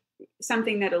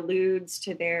something that alludes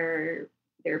to their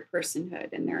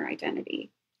personhood and their identity.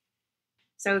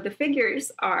 So the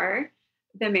figures are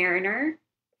the mariner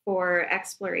for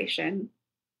exploration,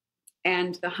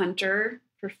 and the hunter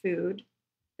for food.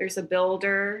 There's a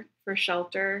builder for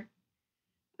shelter.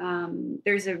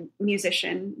 There's a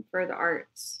musician for the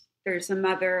arts. There's a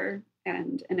mother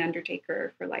and an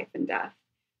undertaker for life and death.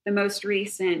 The most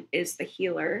recent is the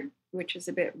healer, which is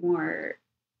a bit more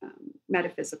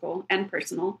metaphysical and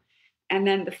personal. And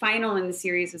then the final in the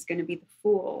series is going to be the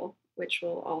fool, which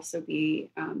will also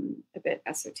be a bit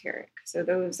esoteric. So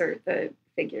those are the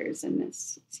figures in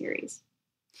this series.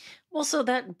 Well, so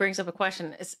that brings up a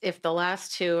question: is if the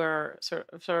last two are sort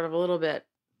of a little bit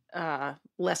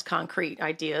less concrete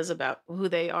ideas about who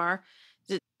they are.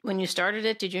 When you started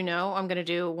it, did you know I'm going to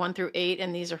do 1 through 8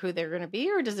 and these are who they're going to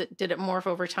be, or did it morph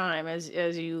over time as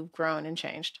you've grown and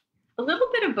changed? A little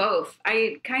bit of both.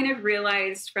 I kind of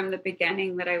realized from the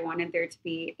beginning that I wanted there to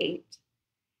be 8,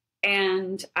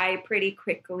 and I pretty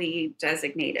quickly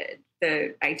designated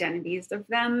the identities of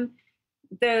them.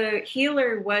 The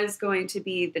healer was going to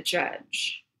be the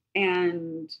judge,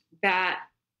 and that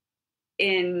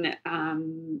in,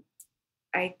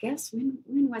 I guess,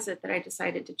 when was it that I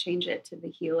decided to change it to the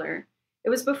healer? It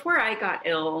was before I got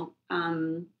ill,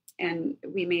 and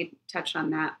we may touch on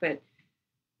that, but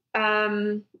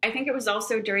I think it was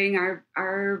also during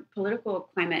our political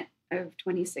climate of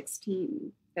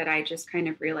 2016 that I just kind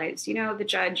of realized, the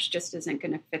judge just isn't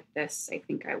going to fit this. I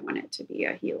think I want it to be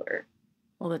a healer.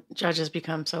 Well, the judge has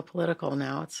become so political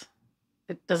now.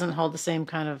 It doesn't hold the same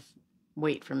kind of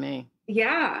weight for me.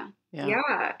 Yeah. Yeah.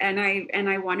 Yeah. And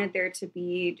I wanted there to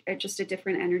be just a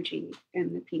different energy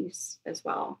in the piece as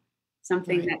well.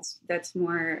 Something Right. that's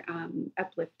more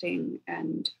uplifting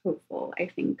and hopeful, I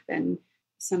think, than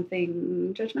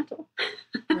something judgmental.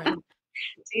 Right.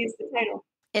 To use the title.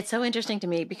 It's so interesting to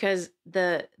me because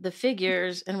the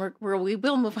figures, and we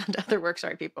will move on to other works,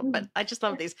 sorry, people, but Mm. I just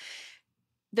love these.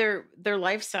 They're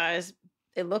life size.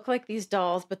 They look like these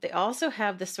dolls, but they also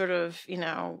have this sort of,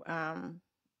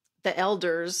 the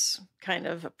elders kind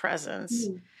of a presence.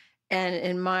 Mm. And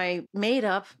in my made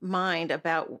up mind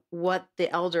about what the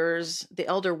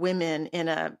elder women in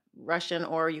a Russian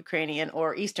or Ukrainian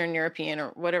or Eastern European or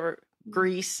whatever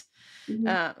Greece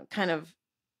Mhm. kind of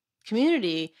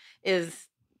community is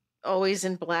always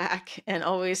in black and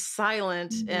always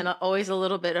silent and Mhm. always a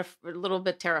little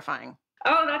bit terrifying.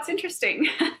 Oh, that's interesting.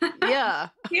 Yeah.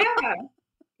 Yeah.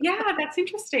 Yeah, that's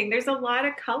interesting. There's a lot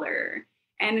of color,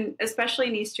 and especially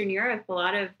in Eastern Europe, a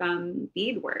lot of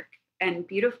beadwork and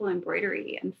beautiful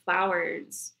embroidery and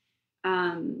flowers,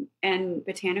 and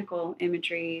botanical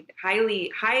imagery,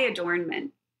 high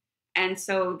adornment. And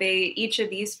so each of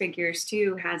these figures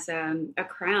too has a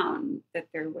crown that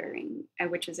they're wearing,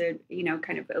 which is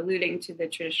kind of alluding to the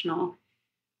traditional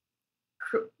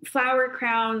flower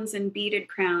crowns and beaded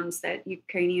crowns that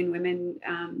Ukrainian women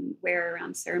wear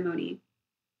around ceremony.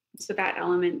 So that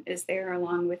element is there,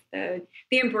 along with the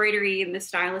embroidery and the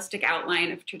stylistic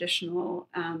outline of traditional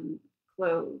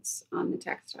clothes on the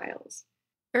textiles.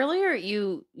 Earlier,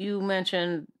 you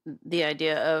mentioned the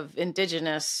idea of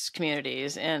indigenous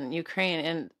communities in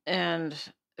Ukraine,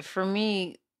 and for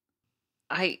me,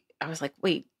 I was like,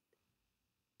 wait,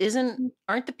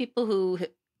 aren't the people who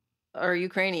are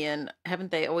Ukrainian,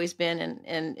 haven't they always been?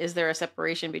 And is there a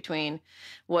separation between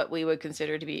what we would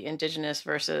consider to be indigenous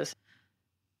versus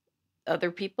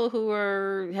other people who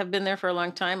have been there for a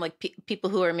long time, like people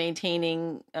who are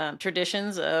maintaining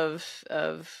traditions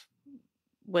of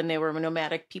when they were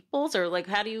nomadic peoples, or like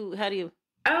how do you?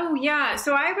 Oh yeah,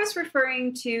 so I was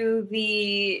referring to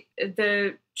the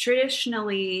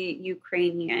traditionally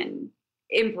Ukrainian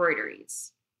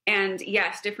embroideries, and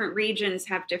yes, different regions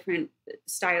have different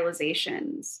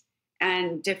stylizations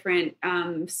and different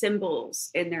symbols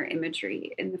in their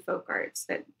imagery in the folk arts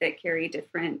that carry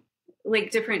different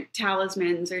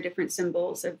talismans or different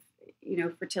symbols of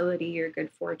fertility or good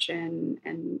fortune.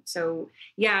 And so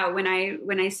yeah, when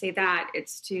I say that,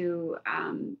 it's to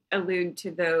allude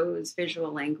to those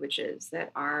visual languages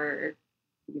that are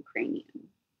Ukrainian.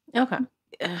 Okay.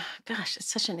 Gosh, it's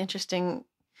such an interesting.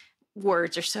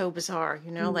 Words are so bizarre,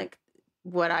 Mm. like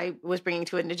what I was bringing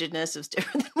to indigenous is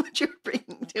different than what you're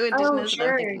bringing to Oh indigenous. And I'm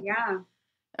sure, thinking, yeah.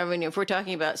 I mean, if we're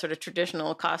talking about sort of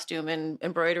traditional costume and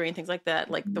embroidery and things like that,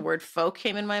 like the word folk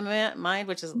came in my mind,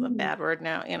 which is a Mm. bad word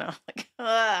now, like,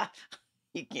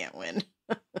 you can't win.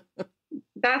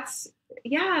 That's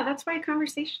that's why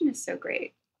conversation is so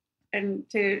great. And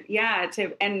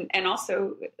and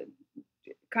also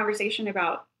conversation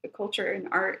about the culture and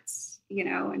arts,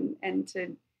 and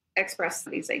to express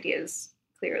these ideas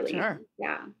clearly. Sure.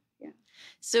 Yeah. Yeah.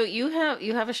 So you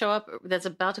have a show up that's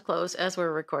about to close as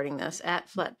we're recording this at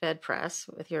Flatbed Press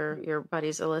with your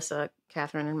buddies Alyssa,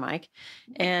 Catherine, and Mike.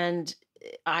 And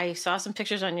I saw some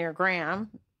pictures on your gram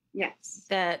Yes.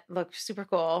 that look super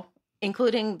cool,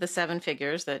 including the 7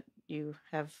 figures that you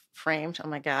have framed. Oh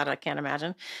my God, I can't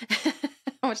imagine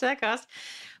how much that cost.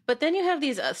 But then you have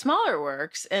these smaller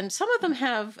works, and some of them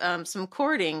have some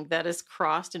cording that is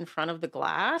crossed in front of the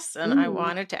glass. And I Mm.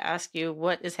 wanted to ask you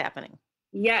what is happening.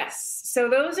 Yes. So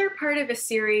those are part of a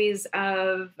series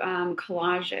of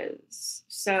collages.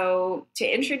 So to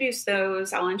introduce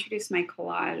those, I'll introduce my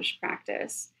collage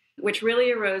practice, which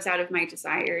really arose out of my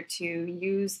desire to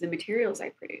use the materials I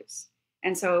produce.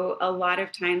 And so a lot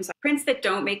of times prints that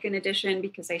don't make an edition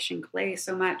because I chine collé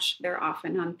so much, they're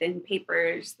often on thin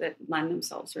papers that lend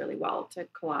themselves really well to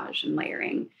collage and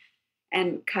layering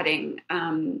and cutting.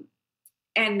 And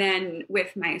then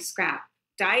with my scrap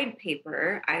dyed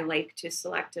paper, I like to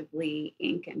selectively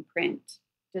ink and print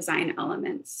design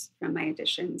elements from my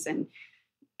editions. And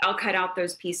I'll cut out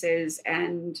those pieces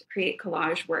and create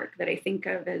collage work that I think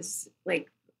of as like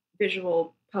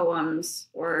visual poems,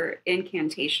 or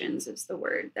incantations is the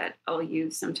word that I'll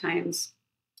use sometimes.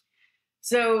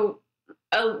 So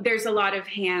there's a lot of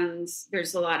hands,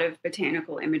 there's a lot of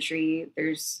botanical imagery,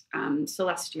 there's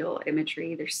celestial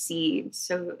imagery, there's seeds.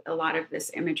 So a lot of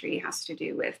this imagery has to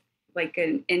do with like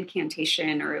an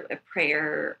incantation or a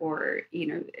prayer, or,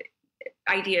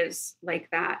 ideas like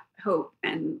that, hope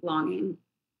and longing.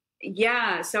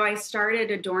 Yeah. So I started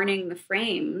adorning the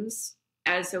frames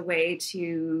as a way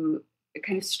to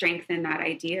kind of strengthen that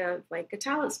idea of like a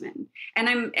talisman.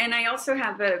 And I also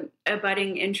have a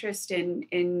budding interest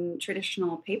in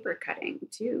traditional paper cutting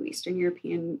too, Eastern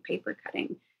European paper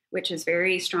cutting, which is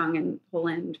very strong in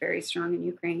Poland, very strong in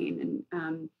Ukraine.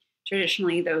 And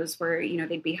traditionally those were,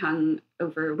 they'd be hung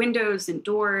over windows and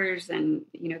doors, and,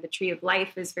 the tree of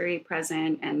life is very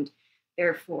present, and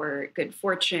therefore good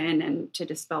fortune and to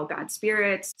dispel bad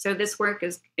spirits. So this work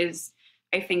is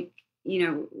I think,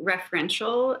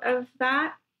 referential of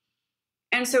that.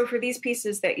 And so for these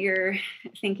pieces that you're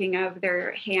thinking of,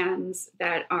 they're hands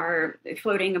that are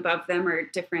floating above them are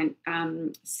different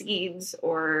seeds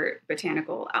or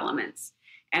botanical elements,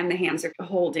 and the hands are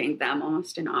holding them,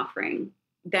 almost an offering.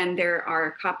 Then there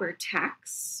are copper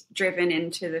tacks driven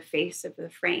into the face of the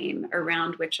frame,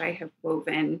 around which I have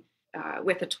woven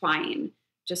with a twine,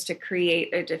 just to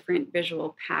create a different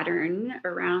visual pattern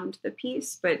around the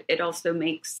piece. But it also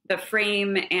makes the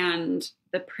frame and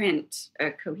the print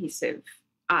a cohesive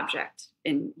object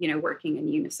in, working in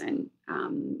unison.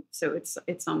 So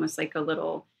it's almost like a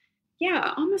little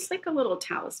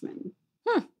talisman.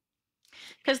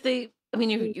 Because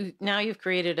you now you've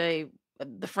created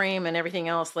the frame and everything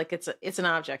else, like it's an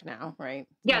object now, right?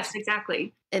 Yes,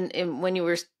 exactly. And when you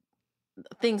were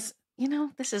things,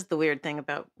 this is the weird thing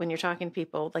about when you're talking to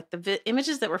people, like the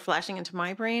images that were flashing into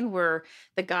my brain were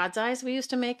the God's eyes we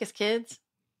used to make as kids.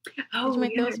 Oh, Did you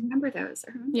make those? I remember those.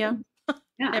 Yeah.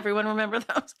 Yeah. Everyone remember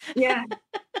those? Yeah.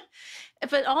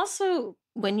 But also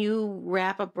when you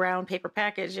wrap a brown paper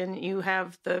package and you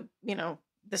have the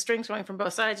strings going from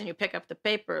both sides, and you pick up the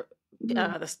paper,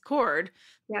 the cord,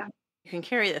 yeah, you can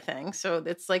carry the thing. So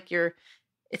it's like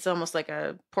it's almost like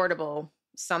a portable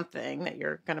something that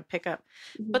you're going to pick up.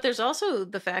 Mm-hmm. But there's also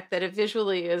the fact that it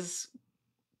visually is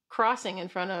crossing in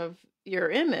front of your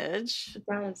image. It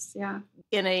does, yeah.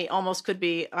 In a almost could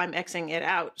be I'm Xing it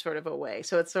out sort of a way.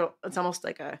 So it's almost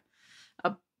like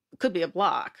could be a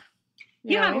block.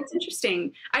 Yeah, that's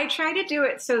interesting. I try to do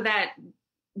it so that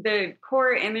the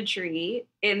core imagery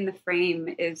in the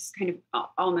frame is kind of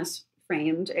almost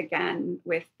framed again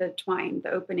with the twine,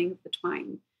 the opening of the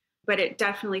twine. But it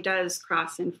definitely does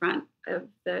cross in front of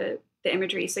the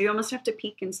imagery. So you almost have to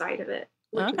peek inside of it,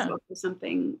 which is also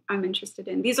something I'm interested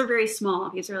in. These are very small.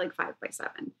 These are like 5 by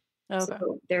 7. Okay.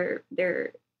 So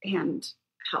they're hand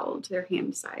held, they're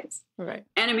hand size. Right.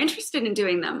 And I'm interested in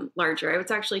doing them larger. I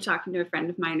was actually talking to a friend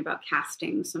of mine about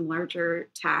casting some larger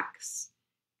tacks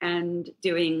and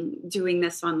doing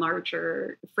this on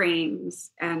larger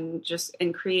frames and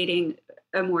creating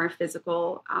a more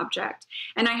physical object.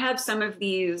 And I have some of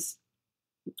these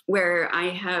where I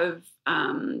have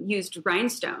used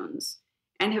rhinestones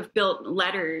and have built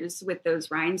letters with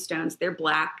those rhinestones. They're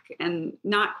black and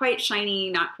not quite shiny,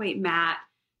 not quite matte.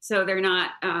 So they're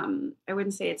not, I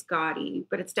wouldn't say it's gaudy,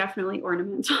 but it's definitely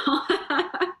ornamental.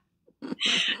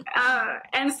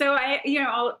 And so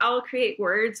I'll create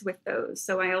words with those.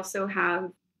 So I also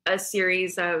have a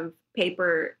series of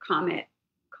paper comet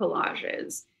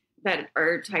collages that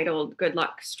are titled Good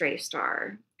Luck Stray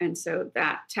Star. And so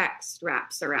that text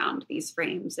wraps around these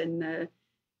frames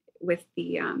with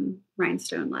the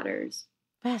rhinestone letters.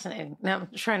 Fascinating. Now I'm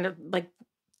trying to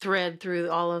thread through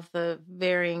all of the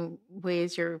varying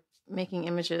ways you're making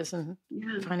images and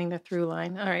finding the through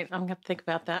line. All right, I'm going to think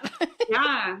about that.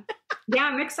 Yeah,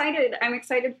 I'm excited. I'm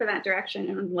excited for that direction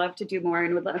and would love to do more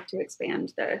and would love to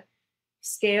expand the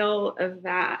scale of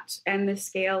that and the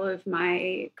scale of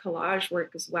my collage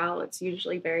work as well. It's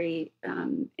usually very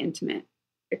intimate.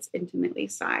 It's intimately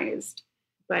sized,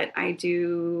 but I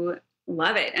do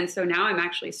love it. And so now I'm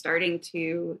actually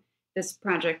this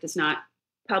project is not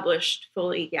published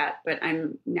fully yet, but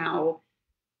I'm now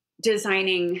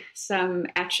designing some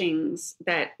etchings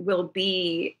that will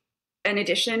be an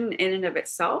edition in and of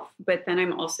itself, but then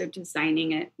I'm also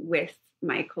designing it with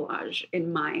my collage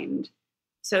in mind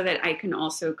so that I can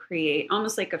also create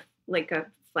almost like a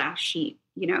flash sheet.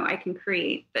 I can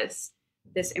create this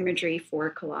imagery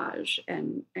for collage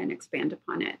and expand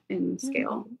upon it in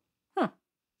scale. Huh. Cool.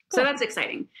 So that's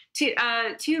exciting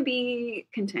to be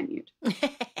continued.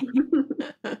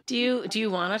 Do you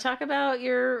want to talk about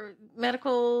your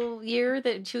medical year,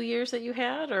 the 2 years that you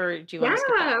had, or do you want to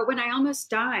skip that? When I almost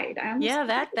died.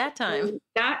 That time.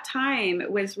 That time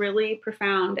was really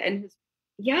profound. And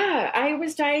I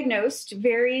was diagnosed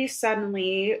very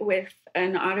suddenly with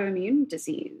an autoimmune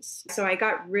disease. So I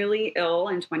got really ill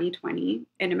in 2020.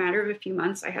 In a matter of a few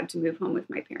months, I had to move home with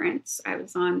my parents. I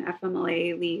was on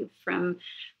FMLA leave from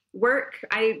work.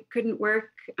 I couldn't work,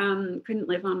 couldn't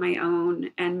live on my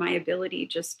own, and my ability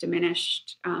just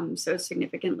diminished so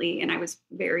significantly. And I was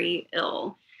very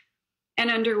ill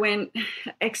and underwent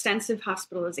extensive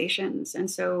hospitalizations. And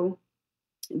so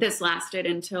this lasted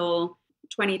until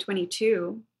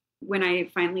 2022, when I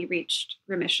finally reached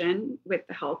remission with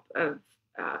the help of,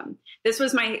 this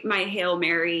was my Hail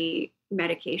Mary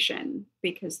medication,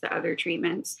 because the other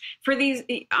treatments for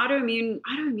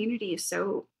autoimmunity is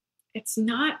so,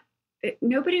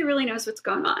 nobody really knows what's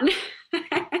going on.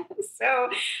 So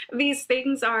these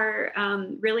things are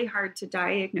really hard to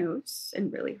diagnose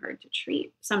and really hard to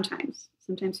treat. Sometimes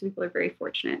people are very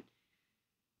fortunate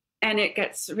and it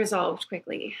gets resolved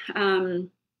quickly.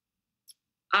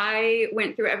 I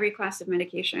went through every class of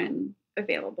medication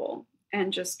available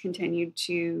and just continued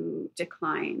to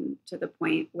decline to the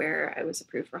point where I was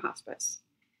approved for hospice.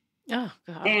 Oh,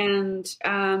 God.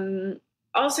 And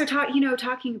also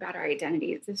talking about our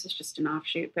identities. This is just an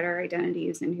offshoot, but our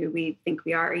identities and who we think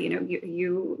we are,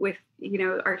 you with,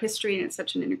 our history, and it's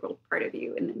such an integral part of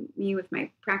you. And then me with my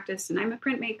practice, and I'm a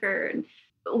printmaker, and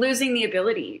losing the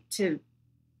ability to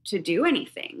do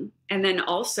anything. And then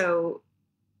also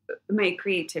my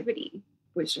creativity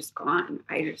was just gone.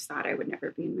 I just thought I would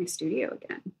never be in my studio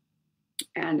again.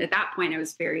 And at that point I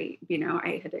was very,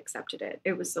 I had accepted it.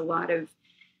 It was a lot of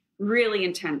really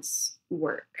intense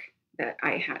work that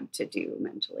I had to do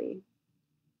mentally.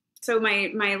 So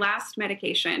my last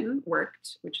medication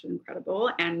worked, which is incredible.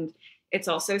 And it's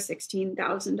also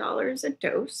 $16,000 a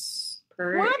dose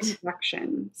per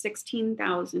injection,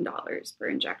 $16,000 per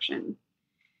injection.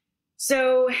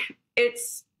 So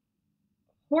it's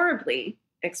horribly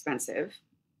expensive.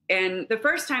 And the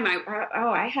first time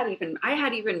I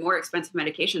had even more expensive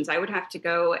medications. I would have to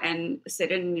go and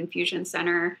sit in an infusion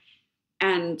center,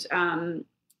 and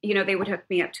they would hook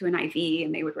me up to an IV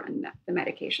and they would run the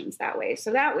medications that way.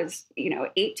 So that was,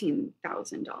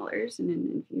 $18,000 in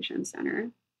an infusion center.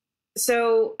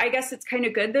 So I guess it's kind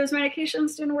of good those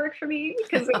medications didn't work for me,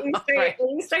 because at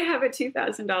least I have a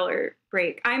 $2,000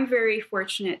 break. I'm very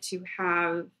fortunate to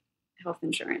have health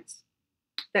insurance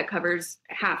that covers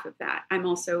half of that. I'm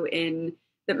also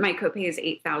my copay is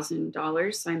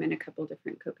 $8,000. So I'm in a couple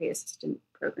different copay assistant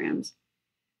programs.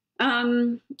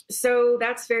 So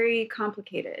that's very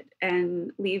complicated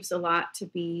and leaves a lot to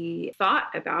be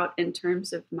thought about in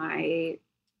terms of my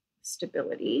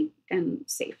stability and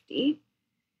safety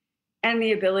and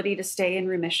the ability to stay in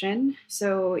remission.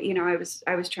 So,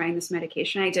 I was trying this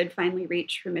medication. I did finally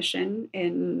reach remission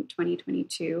in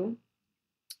 2022,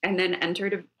 and then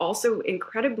entered a also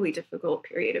incredibly difficult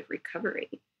period of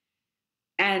recovery.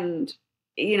 And,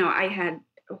 I had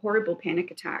horrible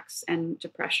panic attacks and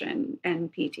depression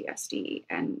and PTSD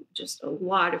and just a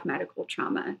lot of medical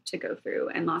trauma to go through,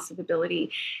 and loss of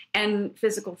ability, and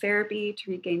physical therapy to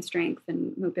regain strength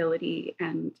and mobility.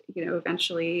 And,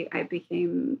 eventually I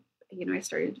became, I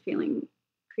started feeling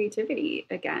creativity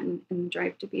again and the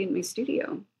drive to be in my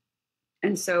studio.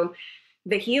 And so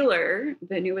the Healer,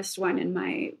 the newest one in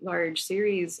my large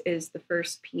series, is the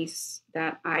first piece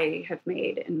that I have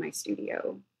made in my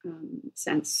studio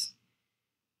since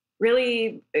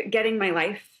really getting my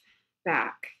life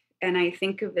back. And I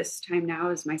think of this time now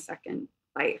as my second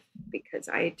life, because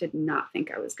I did not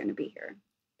think I was going to be here.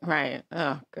 Right.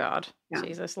 Oh, God. Yeah.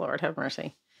 Jesus, Lord, have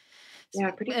mercy.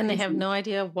 Yeah, pretty And crazy. They have no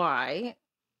idea why.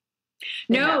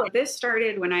 No, this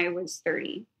started when I was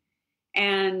 30.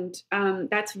 And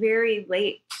that's very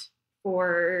late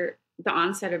for the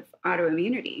onset of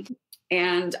autoimmunity.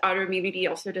 And autoimmunity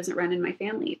also doesn't run in my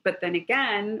family. But then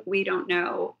again, we don't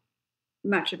know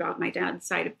much about my dad's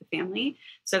side of the family.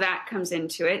 So that comes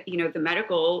into it, the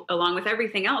medical, along with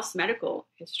everything else, medical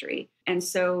history. And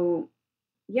so,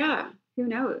 yeah, who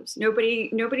knows? Nobody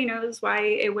knows why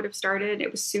it would have started.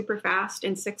 It was super fast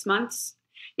in 6 months.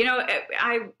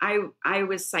 I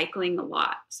was cycling a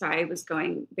lot. So I was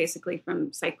going basically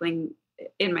from cycling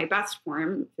in my best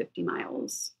form, 50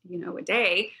 miles, a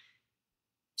day,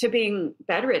 to being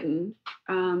bedridden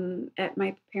at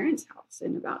my parents' house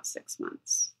in about 6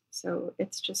 months. So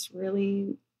it's just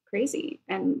really crazy.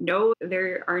 And no,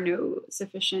 there are no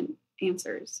sufficient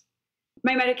answers.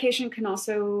 My medication can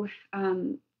also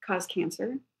cause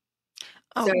cancer.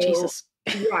 Oh, Jesus.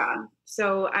 Yeah.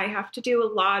 So I have to do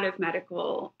a lot of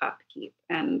medical upkeep,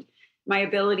 and my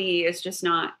ability is just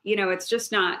not, it's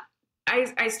just not,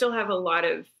 I still have a lot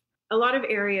of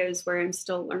areas where I'm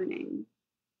still learning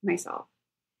myself.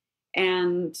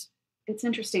 And it's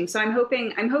interesting. So I'm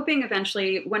hoping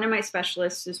eventually one of my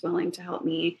specialists is willing to help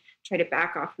me try to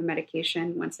back off the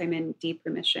medication once I'm in deep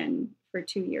remission for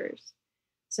 2 years.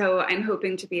 So I'm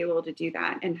hoping to be able to do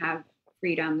that and have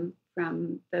freedom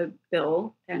from the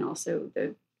bill, and also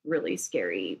the really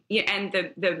scary, and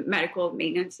the medical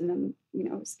maintenance, and then,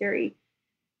 scary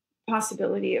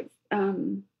possibility of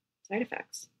side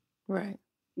effects. Right.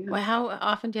 Yeah. Well, how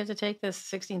often do you have to take this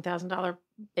 $16,000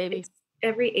 baby?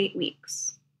 every 8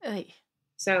 weeks. Ay.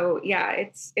 So yeah,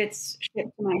 it's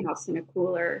shipped to my house in a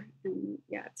cooler, and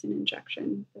yeah, it's an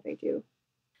injection that I do.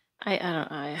 I don't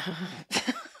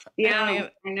Yeah, I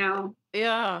I know.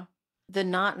 yeah. The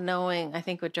not knowing, I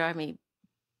think, would drive me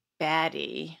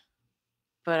batty,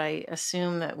 but I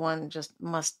assume that one just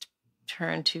must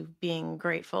turn to being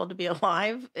grateful to be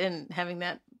alive and having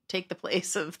that take the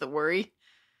place of the worry.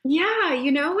 Yeah,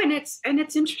 and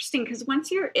it's interesting because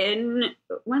once you're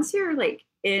like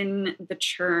in the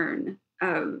churn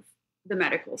of the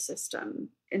medical system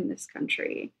in this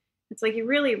country, it's like you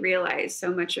really realize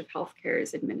so much of healthcare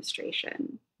is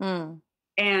administration. Mm.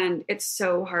 And it's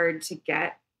so hard to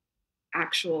get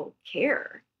actual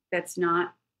care that's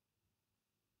not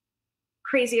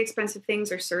crazy expensive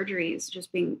things or surgeries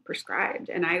just being prescribed.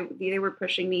 And they were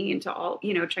pushing me into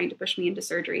trying to push me into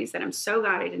surgeries that I'm so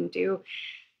glad I didn't do.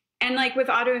 And like with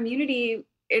autoimmunity,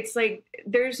 it's like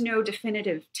there's no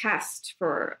definitive test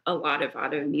for a lot of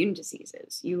autoimmune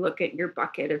diseases. You look at your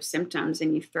bucket of symptoms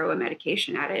and you throw a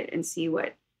medication at it and see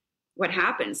what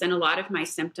happens. And a lot of my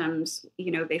symptoms,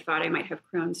 they thought I might have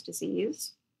Crohn's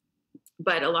disease,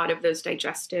 but a lot of those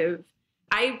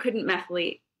I couldn't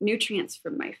methylate nutrients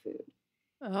from my food.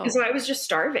 Oh. And so I was just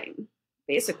starving.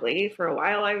 Basically, for a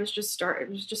while, I was just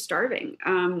starving.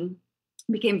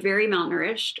 Became very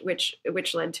malnourished, which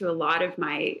led to a lot of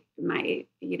my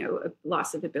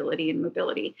loss of ability and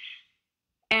mobility.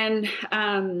 And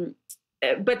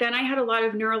but then I had a lot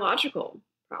of neurological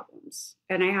problems,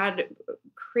 and I had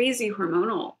crazy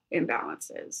hormonal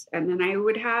imbalances. And then I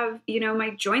would have,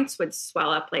 my joints would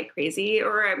swell up like crazy,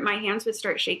 or my hands would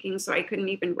start shaking, so I couldn't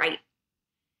even write.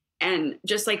 And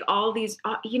just like all these,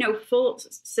 full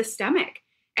systemic.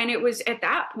 And it was at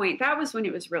that point, that was when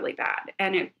it was really bad.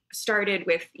 And it started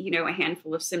with, a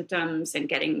handful of symptoms and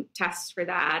getting tests for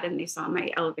that. And they saw my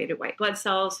elevated white blood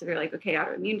cells. So they're like, okay,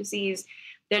 autoimmune disease.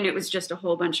 Then it was just a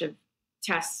whole bunch of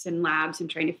tests and labs and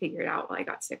trying to figure it out while I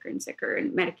got sicker and sicker,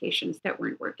 and medications that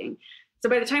weren't working. So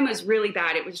by the time it was really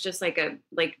bad, it was just like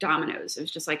dominoes. It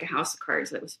was just like a house of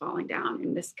cards that was falling down,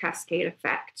 in this cascade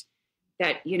effect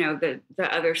that, the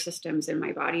other systems in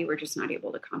my body were just not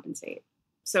able to compensate.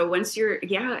 So once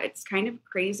it's kind of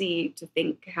crazy to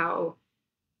think how,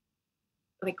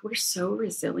 like, we're so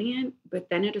resilient, but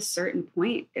then at a certain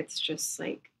point, it's just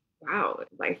like, wow,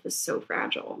 life is so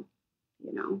fragile.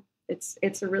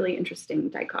 It's a really interesting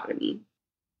dichotomy.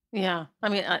 Yeah. I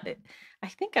mean, I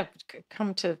think I've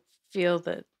come to feel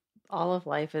that all of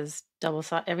life is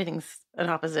double-sided. Everything's an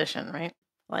opposition, right?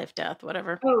 Life, death,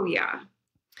 whatever. Oh, yeah.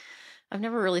 I've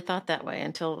never really thought that way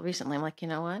until recently. I'm like, you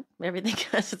know what? Everything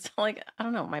goes, it's like, I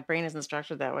don't know. My brain isn't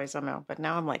structured that way somehow. But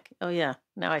now I'm like, oh, yeah,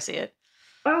 now I see it.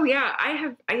 Oh, yeah.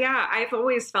 I've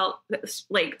always felt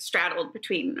like straddled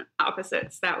between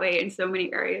opposites that way in so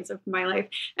many areas of my life.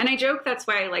 And I joke that's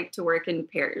why I like to work in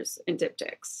pairs and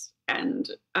diptychs and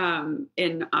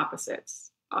in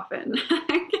opposites often,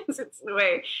 because it's the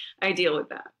way I deal with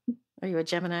that. Are you a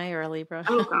Gemini or a Libra?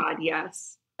 Oh, God,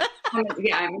 yes. I'm a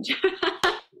Gemini.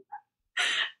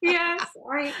 Yes,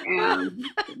 I am.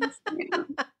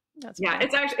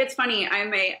 It's funny.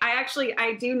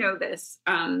 I do know this.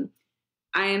 I'm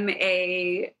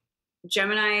a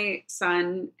Gemini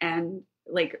sun and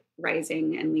like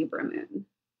rising and Libra moon.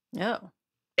 Oh.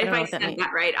 If I said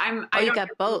that right. You got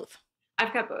both.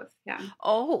 I've got both, yeah.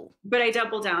 Oh. But I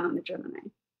double down on the Gemini.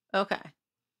 Okay.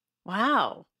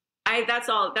 Wow.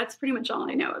 That's pretty much all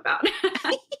I know about.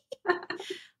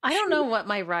 I don't know what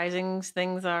my risings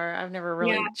things are. I've never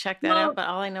really checked that out, but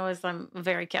all I know is I'm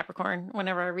very Capricorn.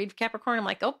 Whenever I read Capricorn, I'm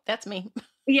like, oh, that's me.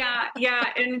 Yeah.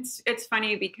 And it's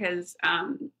funny because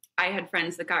I had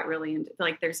friends that got really into,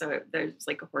 like, there's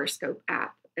like a horoscope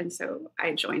app. And so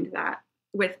I joined that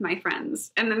with my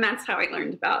friends. And then that's how I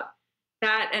learned about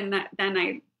that. And then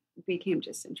I became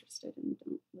just interested in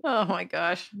it. Oh my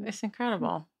gosh. It's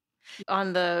incredible.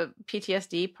 On the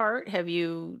PTSD part, have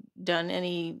you done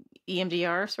any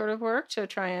EMDR sort of work to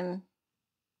try and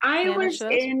I was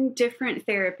in different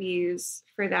therapies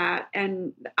for that,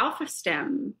 and the alpha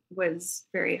stem was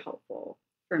very helpful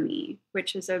for me,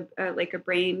 which is a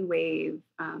brain wave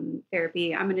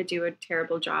therapy. I'm going to do a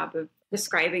terrible job of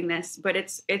describing this, but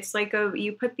it's like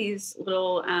you put these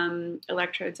little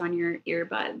electrodes on your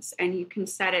earbuds and you can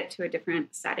set it to a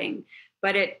different setting.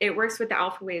 But it works with the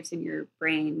alpha waves in your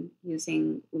brain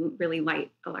using really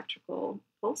light electrical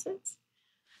pulses.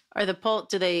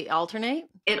 Do they alternate?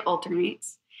 It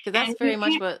alternates. Because that's very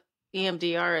much what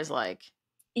EMDR is like.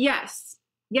 Yes,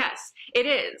 it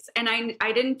is. And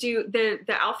I didn't do the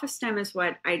alpha stem is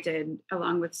what I did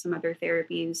along with some other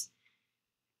therapies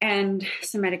and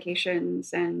some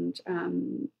medications. And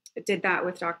did that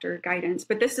with doctor guidance.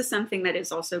 But this is something that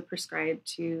is also prescribed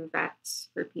to vets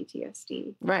for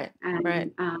PTSD. Right. And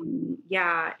Right.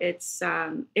 yeah,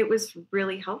 it was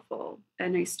really helpful,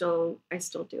 and I still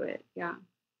do it. Yeah.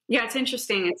 Yeah. It's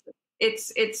interesting.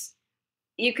 It's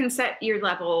you can set your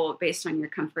level based on your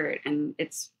comfort, and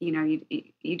it's, you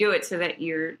do it so that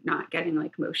you're not getting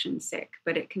like motion sick,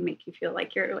 but it can make you feel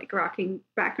like you're like rocking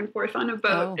back and forth on a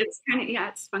boat. Oh. It's kind of, yeah,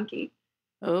 it's funky.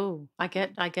 Oh, I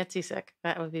get seasick.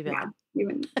 That would be Yeah.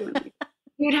 bad.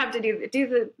 You'd have to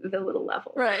do the little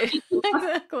level. Right.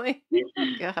 Exactly.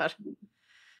 Oh, God.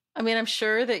 I mean, I'm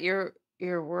sure that your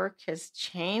work has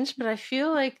changed, but I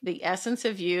feel like the essence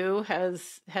of you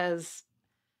has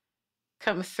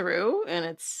come through, and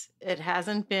it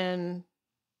hasn't been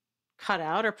cut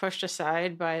out or pushed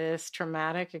aside by this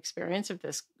traumatic experience of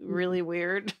this really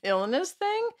weird illness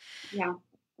thing. Yeah.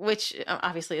 Which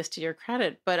obviously is to your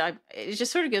credit, but it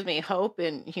just sort of gives me hope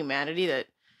in humanity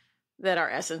that our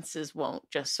essences won't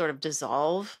just sort of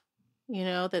dissolve.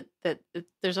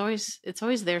 It's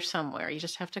always there somewhere. You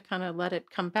just have to kind of let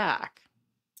it come back.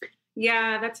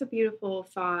 Yeah, that's a beautiful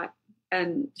thought,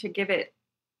 and to give it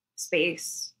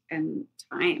space and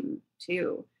time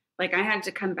too. Like, I had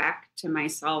to come back to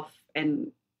myself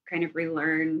and kind of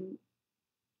relearn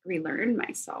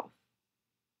myself.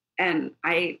 And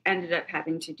I ended up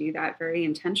having to do that very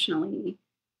intentionally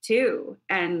too.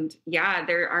 And yeah,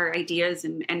 there are ideas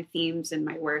and themes in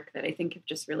my work that I think have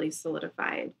just really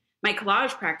solidified. My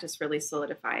collage practice really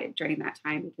solidified during that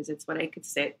time, because it's what I could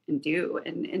sit and do.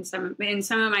 And in some of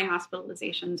my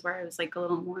hospitalizations where I was like a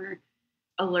little more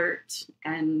alert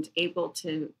and able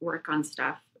to work on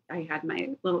stuff, I had my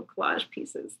little collage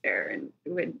pieces there and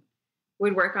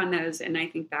would work on those. And I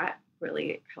think that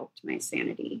really helped my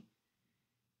sanity.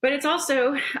 But it's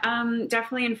also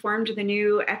definitely informed the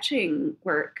new etching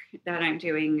work that I'm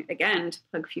doing, again, to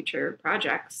plug future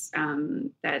projects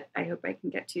that I hope I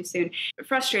can get to soon.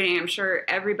 Frustrating, I'm sure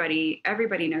everybody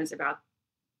knows about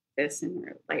this in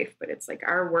their life, but it's like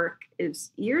our work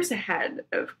is years ahead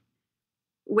of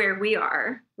where we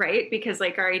are, right? Because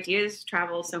like our ideas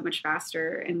travel so much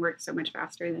faster and work so much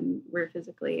faster than we're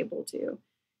physically able to.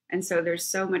 And so there's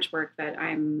so much work that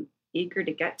I'm eager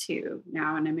to get to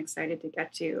now, and I'm excited to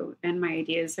get to. And my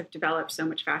ideas have developed so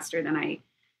much faster than I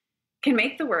can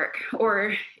make the work,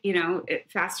 or,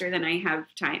 faster than I have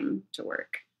time to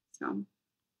work. So.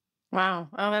 Wow.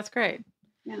 Oh, that's great.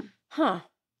 Yeah. Huh.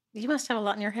 You must have a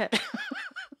lot in your head.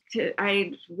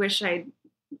 I wish I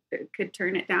could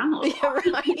turn it down a little.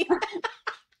 Yeah, right.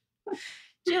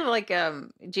 Do you have like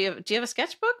do you have a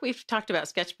sketchbook? We've talked about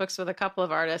sketchbooks with a couple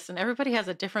of artists, and everybody has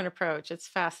a different approach. It's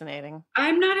fascinating.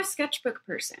 I'm not a sketchbook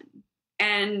person,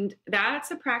 and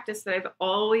that's a practice that I've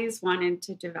always wanted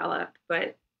to develop,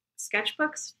 but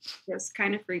sketchbooks just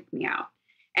kind of freak me out.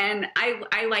 And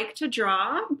I like to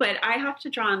draw, but I have to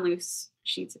draw on loose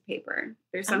sheets of paper.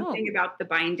 There's something about the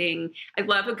binding. I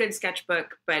love a good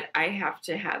sketchbook, but I have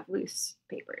to have loose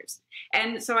papers.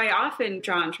 And so I often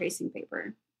draw on tracing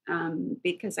paper.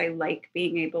 Because I like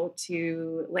being able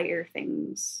to layer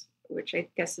things, which I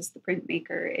guess is the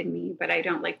printmaker in me, but I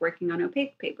don't like working on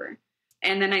opaque paper.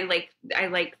 And then I like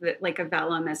a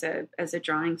vellum as a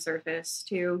drawing surface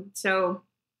too. So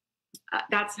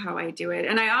that's how I do it.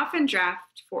 And I often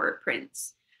draft for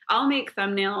prints. I'll make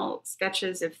thumbnail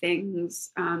sketches of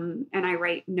things, and I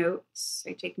write notes.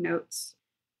 I take notes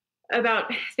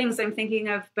about things I'm thinking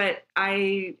of, but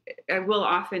I will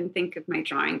often think of my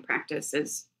drawing practice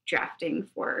as drafting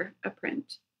for a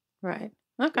print. Right.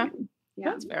 Okay. Yeah.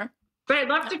 That's fair. But I'd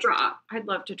love to draw. I'd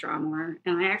love to draw more.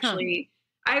 And I actually,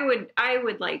 I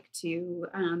would like to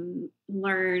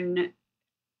learn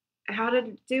how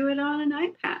to do it on an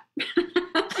iPad.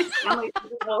 I'm like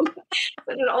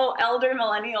an old elder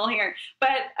millennial here, but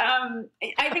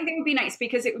I think it would be nice,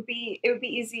 because it would be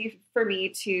easy for me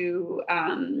to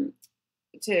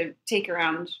take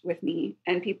around with me,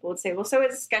 and people would say, well, so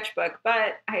is a sketchbook,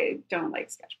 but I don't like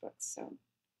sketchbooks. So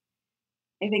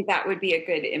I think that would be a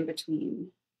good in-between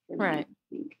for me. Right.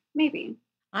 I think. Maybe.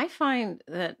 I find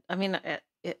that, I mean,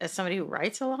 as somebody who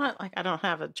writes a lot, like I don't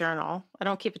have a journal. I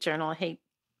don't keep a journal. I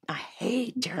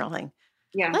hate journaling.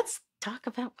 Yeah. Let's talk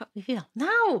about what we feel.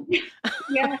 No.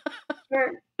 Yeah,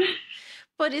 sure.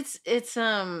 But it's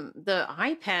the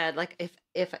iPad, like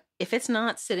if it's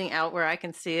not sitting out where I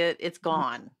can see it, it's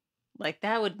gone. Like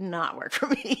that would not work for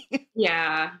me.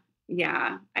 Yeah.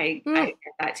 I get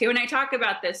that too. And I talk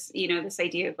about this, this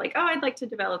idea of like, oh, I'd like to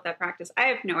develop that practice. I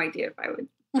have no idea if I would.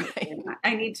 Right.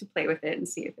 I need to play with it and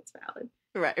see if it's valid.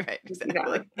 Right. Exactly.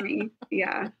 Valid for me.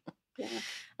 Yeah.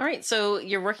 All right. So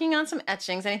you're working on some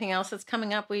etchings. Anything else that's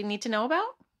coming up we need to know about?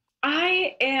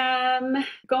 I am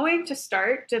going to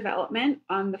start development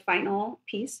on the final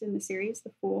piece in the series,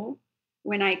 The Fool,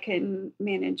 when I can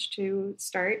manage to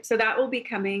start. So that will be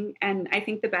coming. And I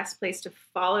think the best place to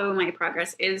follow my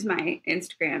progress is my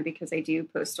Instagram, because I do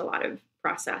post a lot of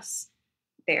process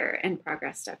there and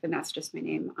progress stuff. And that's just my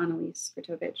name, Annalise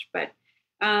Gratovich. But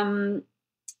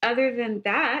other than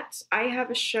that, I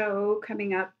have a show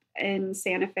coming up in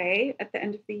Santa Fe at the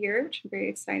end of the year, which I'm very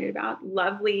excited about.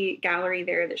 Lovely gallery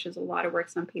there that shows a lot of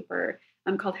works on paper,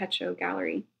 called Hetcho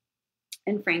Gallery.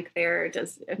 And Frank there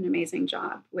does an amazing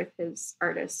job with his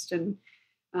artist and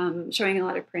showing a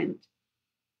lot of print.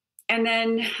 And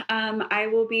then I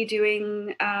will be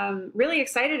doing, really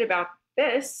excited about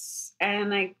this,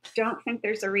 and I don't think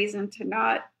there's a reason to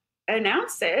not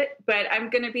announce it, but I'm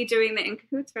going to be doing the In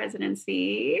Cahoots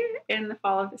residency in the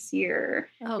fall of this year,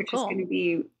 which is going to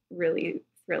be really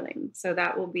thrilling. So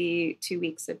that will be 2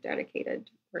 weeks of dedicated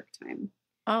work time.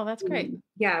 Oh, that's great.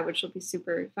 Yeah, which will be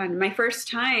super fun. My first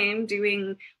time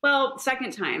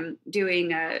second time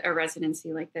doing a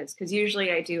residency like this, because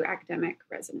usually I do academic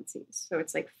residencies. So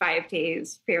it's like 5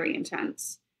 days, very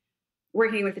intense,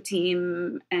 working with a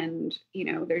team, and,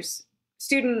 there's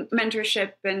student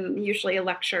mentorship and usually a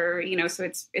lecture, so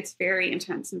it's very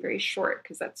intense and very short,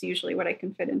 because that's usually what I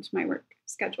can fit into my work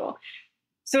schedule.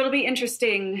 So it'll be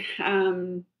interesting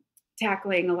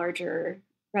tackling a larger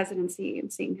residency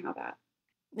and seeing how that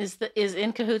is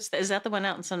In Cahoots. Is that the one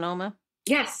out in Sonoma?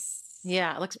 Yes.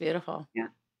 Yeah, it looks beautiful. Yeah.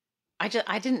 I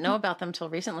didn't know about them until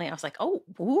recently. I was like, oh,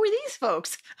 who are these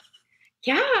folks?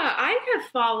 Yeah, I have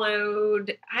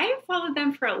followed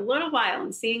them for a little while,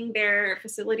 and seeing their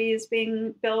facilities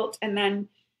being built, and then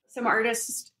some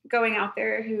artists going out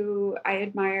there who I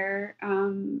admire.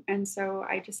 And so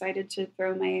I decided to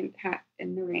throw my hat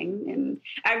in the ring, and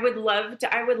I would love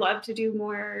to do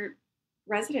more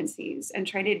residencies and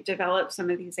try to develop some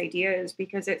of these ideas,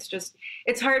 because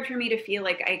it's hard for me to feel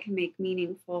like I can make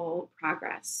meaningful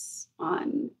progress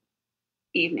on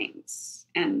evenings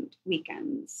and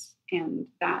weekends. And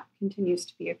that continues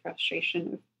to be a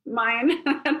frustration of mine.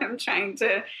 And I'm trying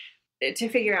to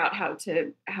figure out how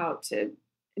to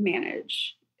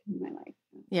manage in my life.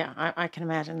 Yeah, I can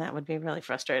imagine that would be really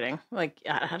frustrating. Like,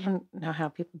 I don't know how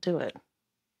people do it.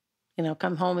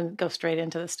 Come home and go straight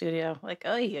into the studio. Like,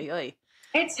 oy.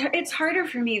 It's harder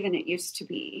for me than it used to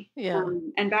be. Yeah.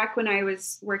 And back when I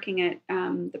was working at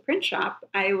the print shop,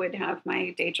 I would have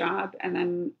my day job, and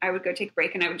then I would go take a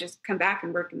break, and I would just come back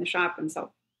and work in the shop and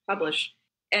self-publish.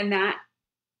 And that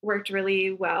worked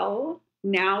really well.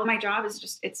 Now my job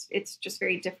is it's just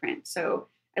very different. So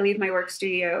I leave my work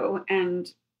studio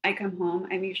and I come home.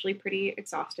 I'm usually pretty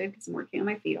exhausted because I'm working on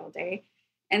my feet all day.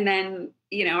 And then,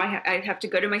 I have to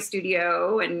go to my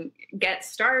studio and get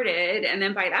started. And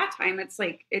then by that time, it's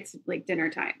like dinner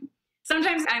time.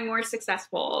 Sometimes I'm more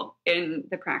successful in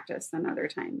the practice than other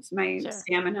times. My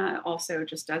stamina also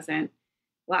just doesn't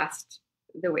last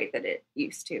the way that it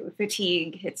used to.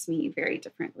 Fatigue hits me very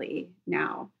differently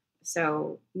now.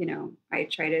 So, I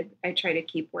try to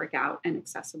keep workout and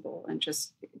accessible and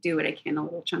just do what I can a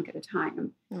little chunk at a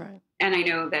time. Right. And I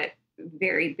know that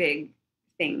very big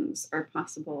things are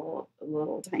possible a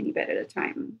little tiny bit at a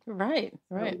time. Right.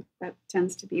 So that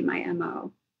tends to be my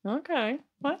MO. Okay.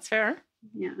 Well, that's fair.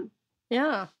 Yeah.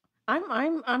 Yeah.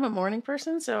 I'm a morning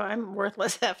person, so I'm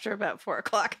worthless after about 4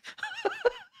 o'clock.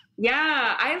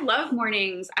 Yeah, I love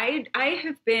mornings. I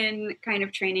have been kind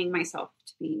of training myself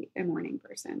to be a morning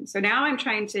person. So now I'm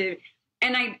trying to,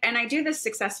 and I do this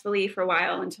successfully for a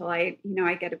while until I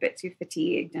get a bit too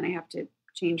fatigued and I have to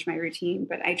change my routine.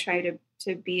 But I try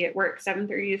to be at work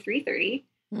 7:30 to 3:30,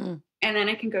 and then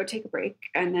I can go take a break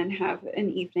and then have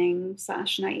an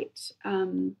evening/night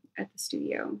at the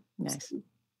studio. Nice. So,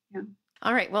 yeah.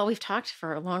 All right. Well, we've talked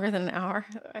for longer than an hour,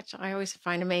 which I always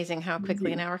find amazing how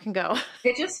quickly an hour can go.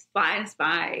 It just flies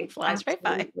by. Flies right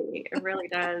by. It really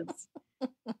does.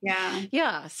 Yeah.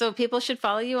 Yeah. So people should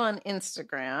follow you on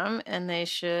Instagram, and they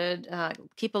should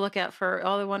keep a lookout for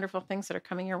all the wonderful things that are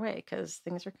coming your way, because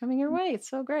things are coming your way. It's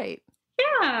so great.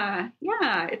 Yeah.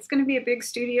 Yeah. It's going to be a big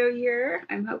studio year.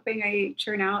 I'm hoping I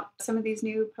churn out some of these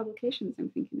new publications I'm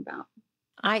thinking about.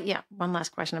 One last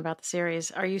question about the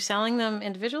series. Are you selling them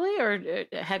individually, or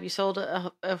have you sold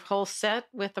a whole set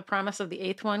with the promise of the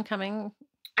 8th one coming?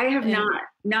 I have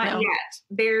not yet.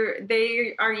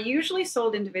 They are usually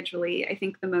sold individually. I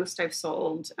think the most I've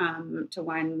sold to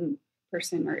one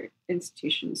person or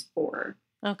institution is 4.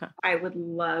 Okay. I would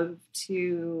love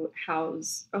to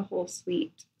house a whole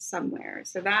suite somewhere.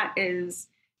 So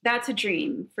that's a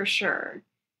dream for sure.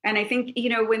 And I think,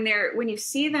 when you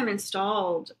see them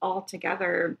installed all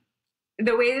together,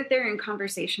 the way that they're in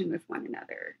conversation with one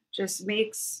another just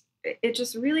makes it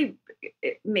just really,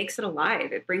 it makes it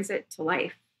alive. It brings it to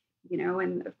life,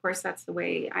 and of course that's the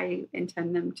way I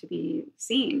intend them to be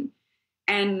seen.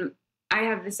 And I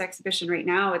have this exhibition right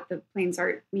now at the Plains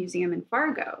Art Museum in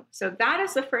Fargo. So that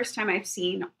is the first time I've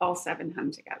seen all 7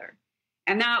 hung together.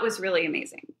 And that was really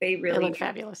amazing. They look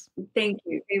fabulous. Thank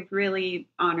you. They've really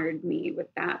honored me with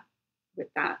that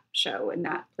show and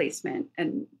that placement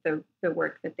and the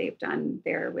work that they've done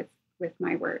there with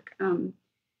my work.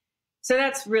 So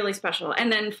that's really special.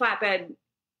 And then Flatbed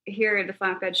here, the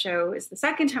Flatbed show is the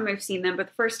second time I've seen them, but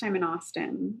the first time in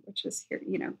Austin, which is here,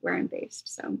 where I'm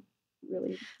based. So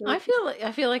really I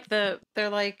feel like they're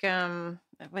like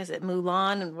what is it,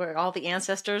 Mulan, and where all the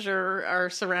ancestors are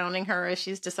surrounding her as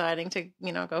she's deciding to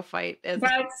go fight.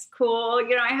 That's cool.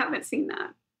 I haven't seen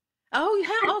that. Oh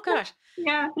yeah. Oh gosh.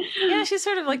 Yeah. She's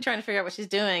sort of like trying to figure out what she's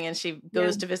doing, and she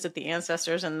goes to visit the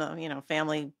ancestors in the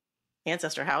family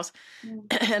ancestor house,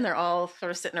 and they're all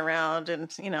sort of sitting around,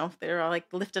 and they're all like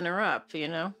lifting her up.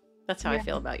 That's how I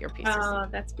feel about your pieces. Oh,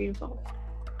 that's beautiful.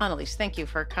 Annalise, thank you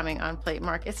for coming on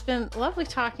Platemark. It's been lovely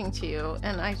talking to you,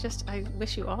 and I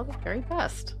wish you all the very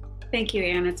best. Thank you,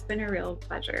 Ann. It's been a real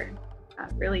pleasure. I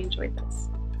really enjoyed this.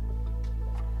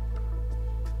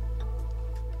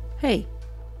 Hey,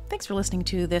 thanks for listening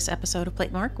to this episode of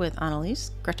Platemark with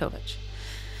Annalise Gratovich.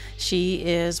 She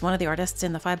is one of the artists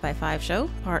in the 5x5 show,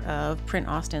 part of Print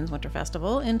Austin's Winter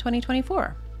Festival in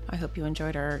 2024. I hope you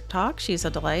enjoyed our talk. She's a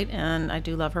delight, and I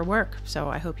do love her work. So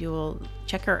I hope you will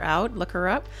check her out, look her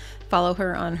up, follow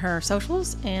her on her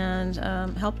socials, and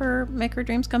help her make her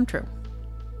dreams come true.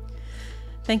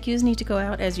 Thank yous need to go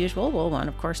out as usual. Well, one,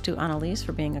 of course, to Annalise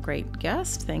for being a great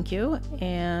guest. Thank you.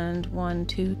 And one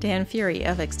to Dan Fury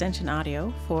of Extension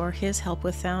Audio for his help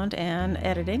with sound and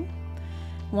editing.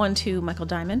 One to Michael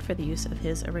Diamond for the use of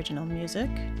his original music.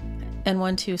 And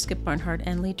one to Skip Barnhart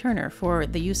and Lee Turner for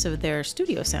the use of their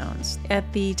studio sounds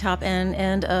at the top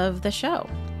end of the show.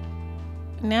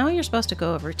 Now you're supposed to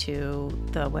go over to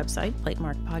the website,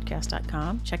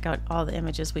 platemarkpodcast.com, check out all the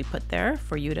images we put there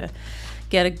for you to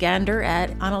get a gander at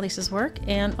Annalise's work,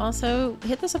 and also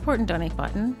hit the support and donate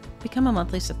button, become a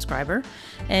monthly subscriber,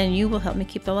 and you will help me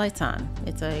keep the lights on.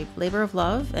 It's a labor of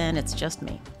love, and it's just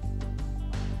me.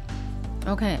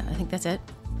 Okay, I think that's it.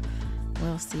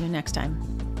 We'll see you next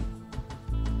time.